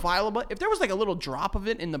 if there's a vial of blood, if there was like a little drop of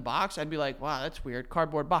it in the box, I'd be like, wow, that's weird.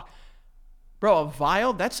 Cardboard box. Bro, a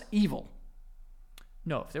vial, that's evil.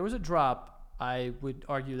 No, if there was a drop, I would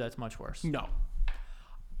argue that's much worse. No.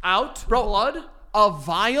 Out? Bro, blood? A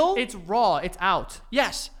vial? It's raw. It's out.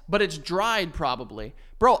 Yes, but it's dried probably.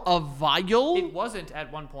 Bro, a vial? It wasn't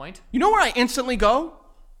at one point. You know where I instantly go?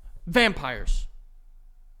 Vampires.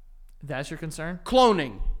 That's your concern?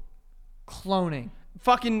 Cloning. Cloning.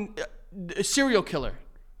 Fucking a serial killer.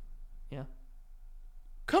 Yeah.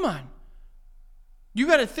 Come on. You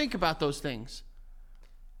got to think about those things.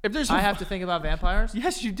 If there's I have to think about vampires?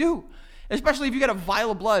 Yes, you do. Especially if you got a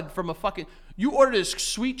vial of blood from a fucking... You ordered a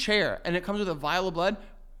sweet chair and it comes with a vial of blood.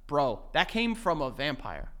 Bro, that came from a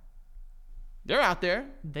vampire. They're out there.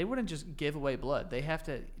 They wouldn't just give away blood. They have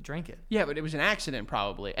to drink it. Yeah, but it was an accident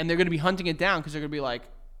probably. And they're going to be hunting it down because they're going to be like,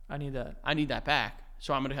 I need that. I need that back.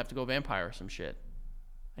 So I'm going to have to go vampire or some shit.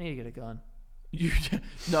 I need to get a gun.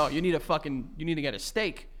 No, you need to get a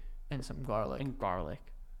steak. And some garlic. And garlic.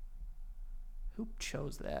 Who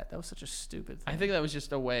chose that? That was such a stupid thing. I think that was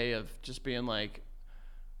just a way of just being like,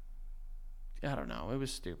 I don't know. It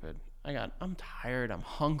was stupid. I'm tired. I'm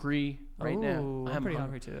hungry right now. I'm pretty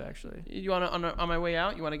hungry too, actually. You want to, on my way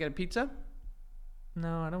out, you want to get a pizza?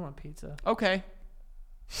 No, I don't want pizza. Okay.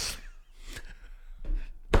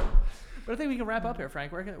 But I think we can wrap up here,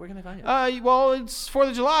 Frank. Where can they find you? Well, it's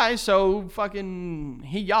 4th of July, so fucking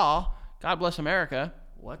y'all. God bless America.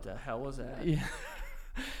 What the hell was that? Yeah.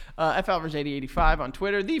 F Alvarez 8085 on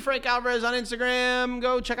Twitter, the Frank Alvarez on Instagram.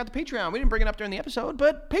 Go check out the Patreon. We didn't bring it up during the episode,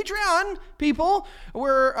 but Patreon people,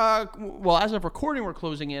 we're as of recording, we're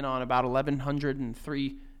closing in on about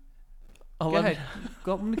 1,103. Go ahead.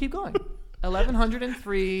 Let me keep going.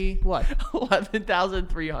 1,103. What?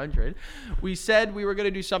 11,300. We said we were going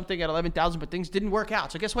to do something at 11,000, but things didn't work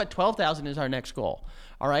out. So guess what? 12,000 is our next goal.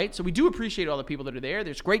 All right. So we do appreciate all the people that are there.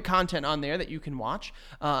 There's great content on there that you can watch.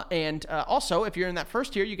 And also, if you're in that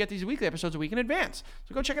first tier, you get these weekly episodes a week in advance.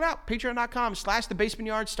 So go check it out. Patreon.com/The Basement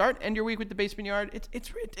Yard. Start, end your week with The Basement Yard.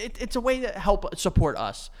 It's a way to help support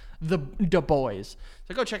us, the boys.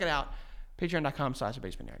 So go check it out. Patreon.com/The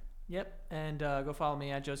Basement Yard. Yep. And go follow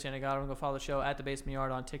me at Joe Santagato and go follow the show at The Basement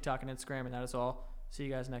Yard on TikTok and Instagram. And that is all. See you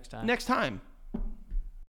guys next time. Next time.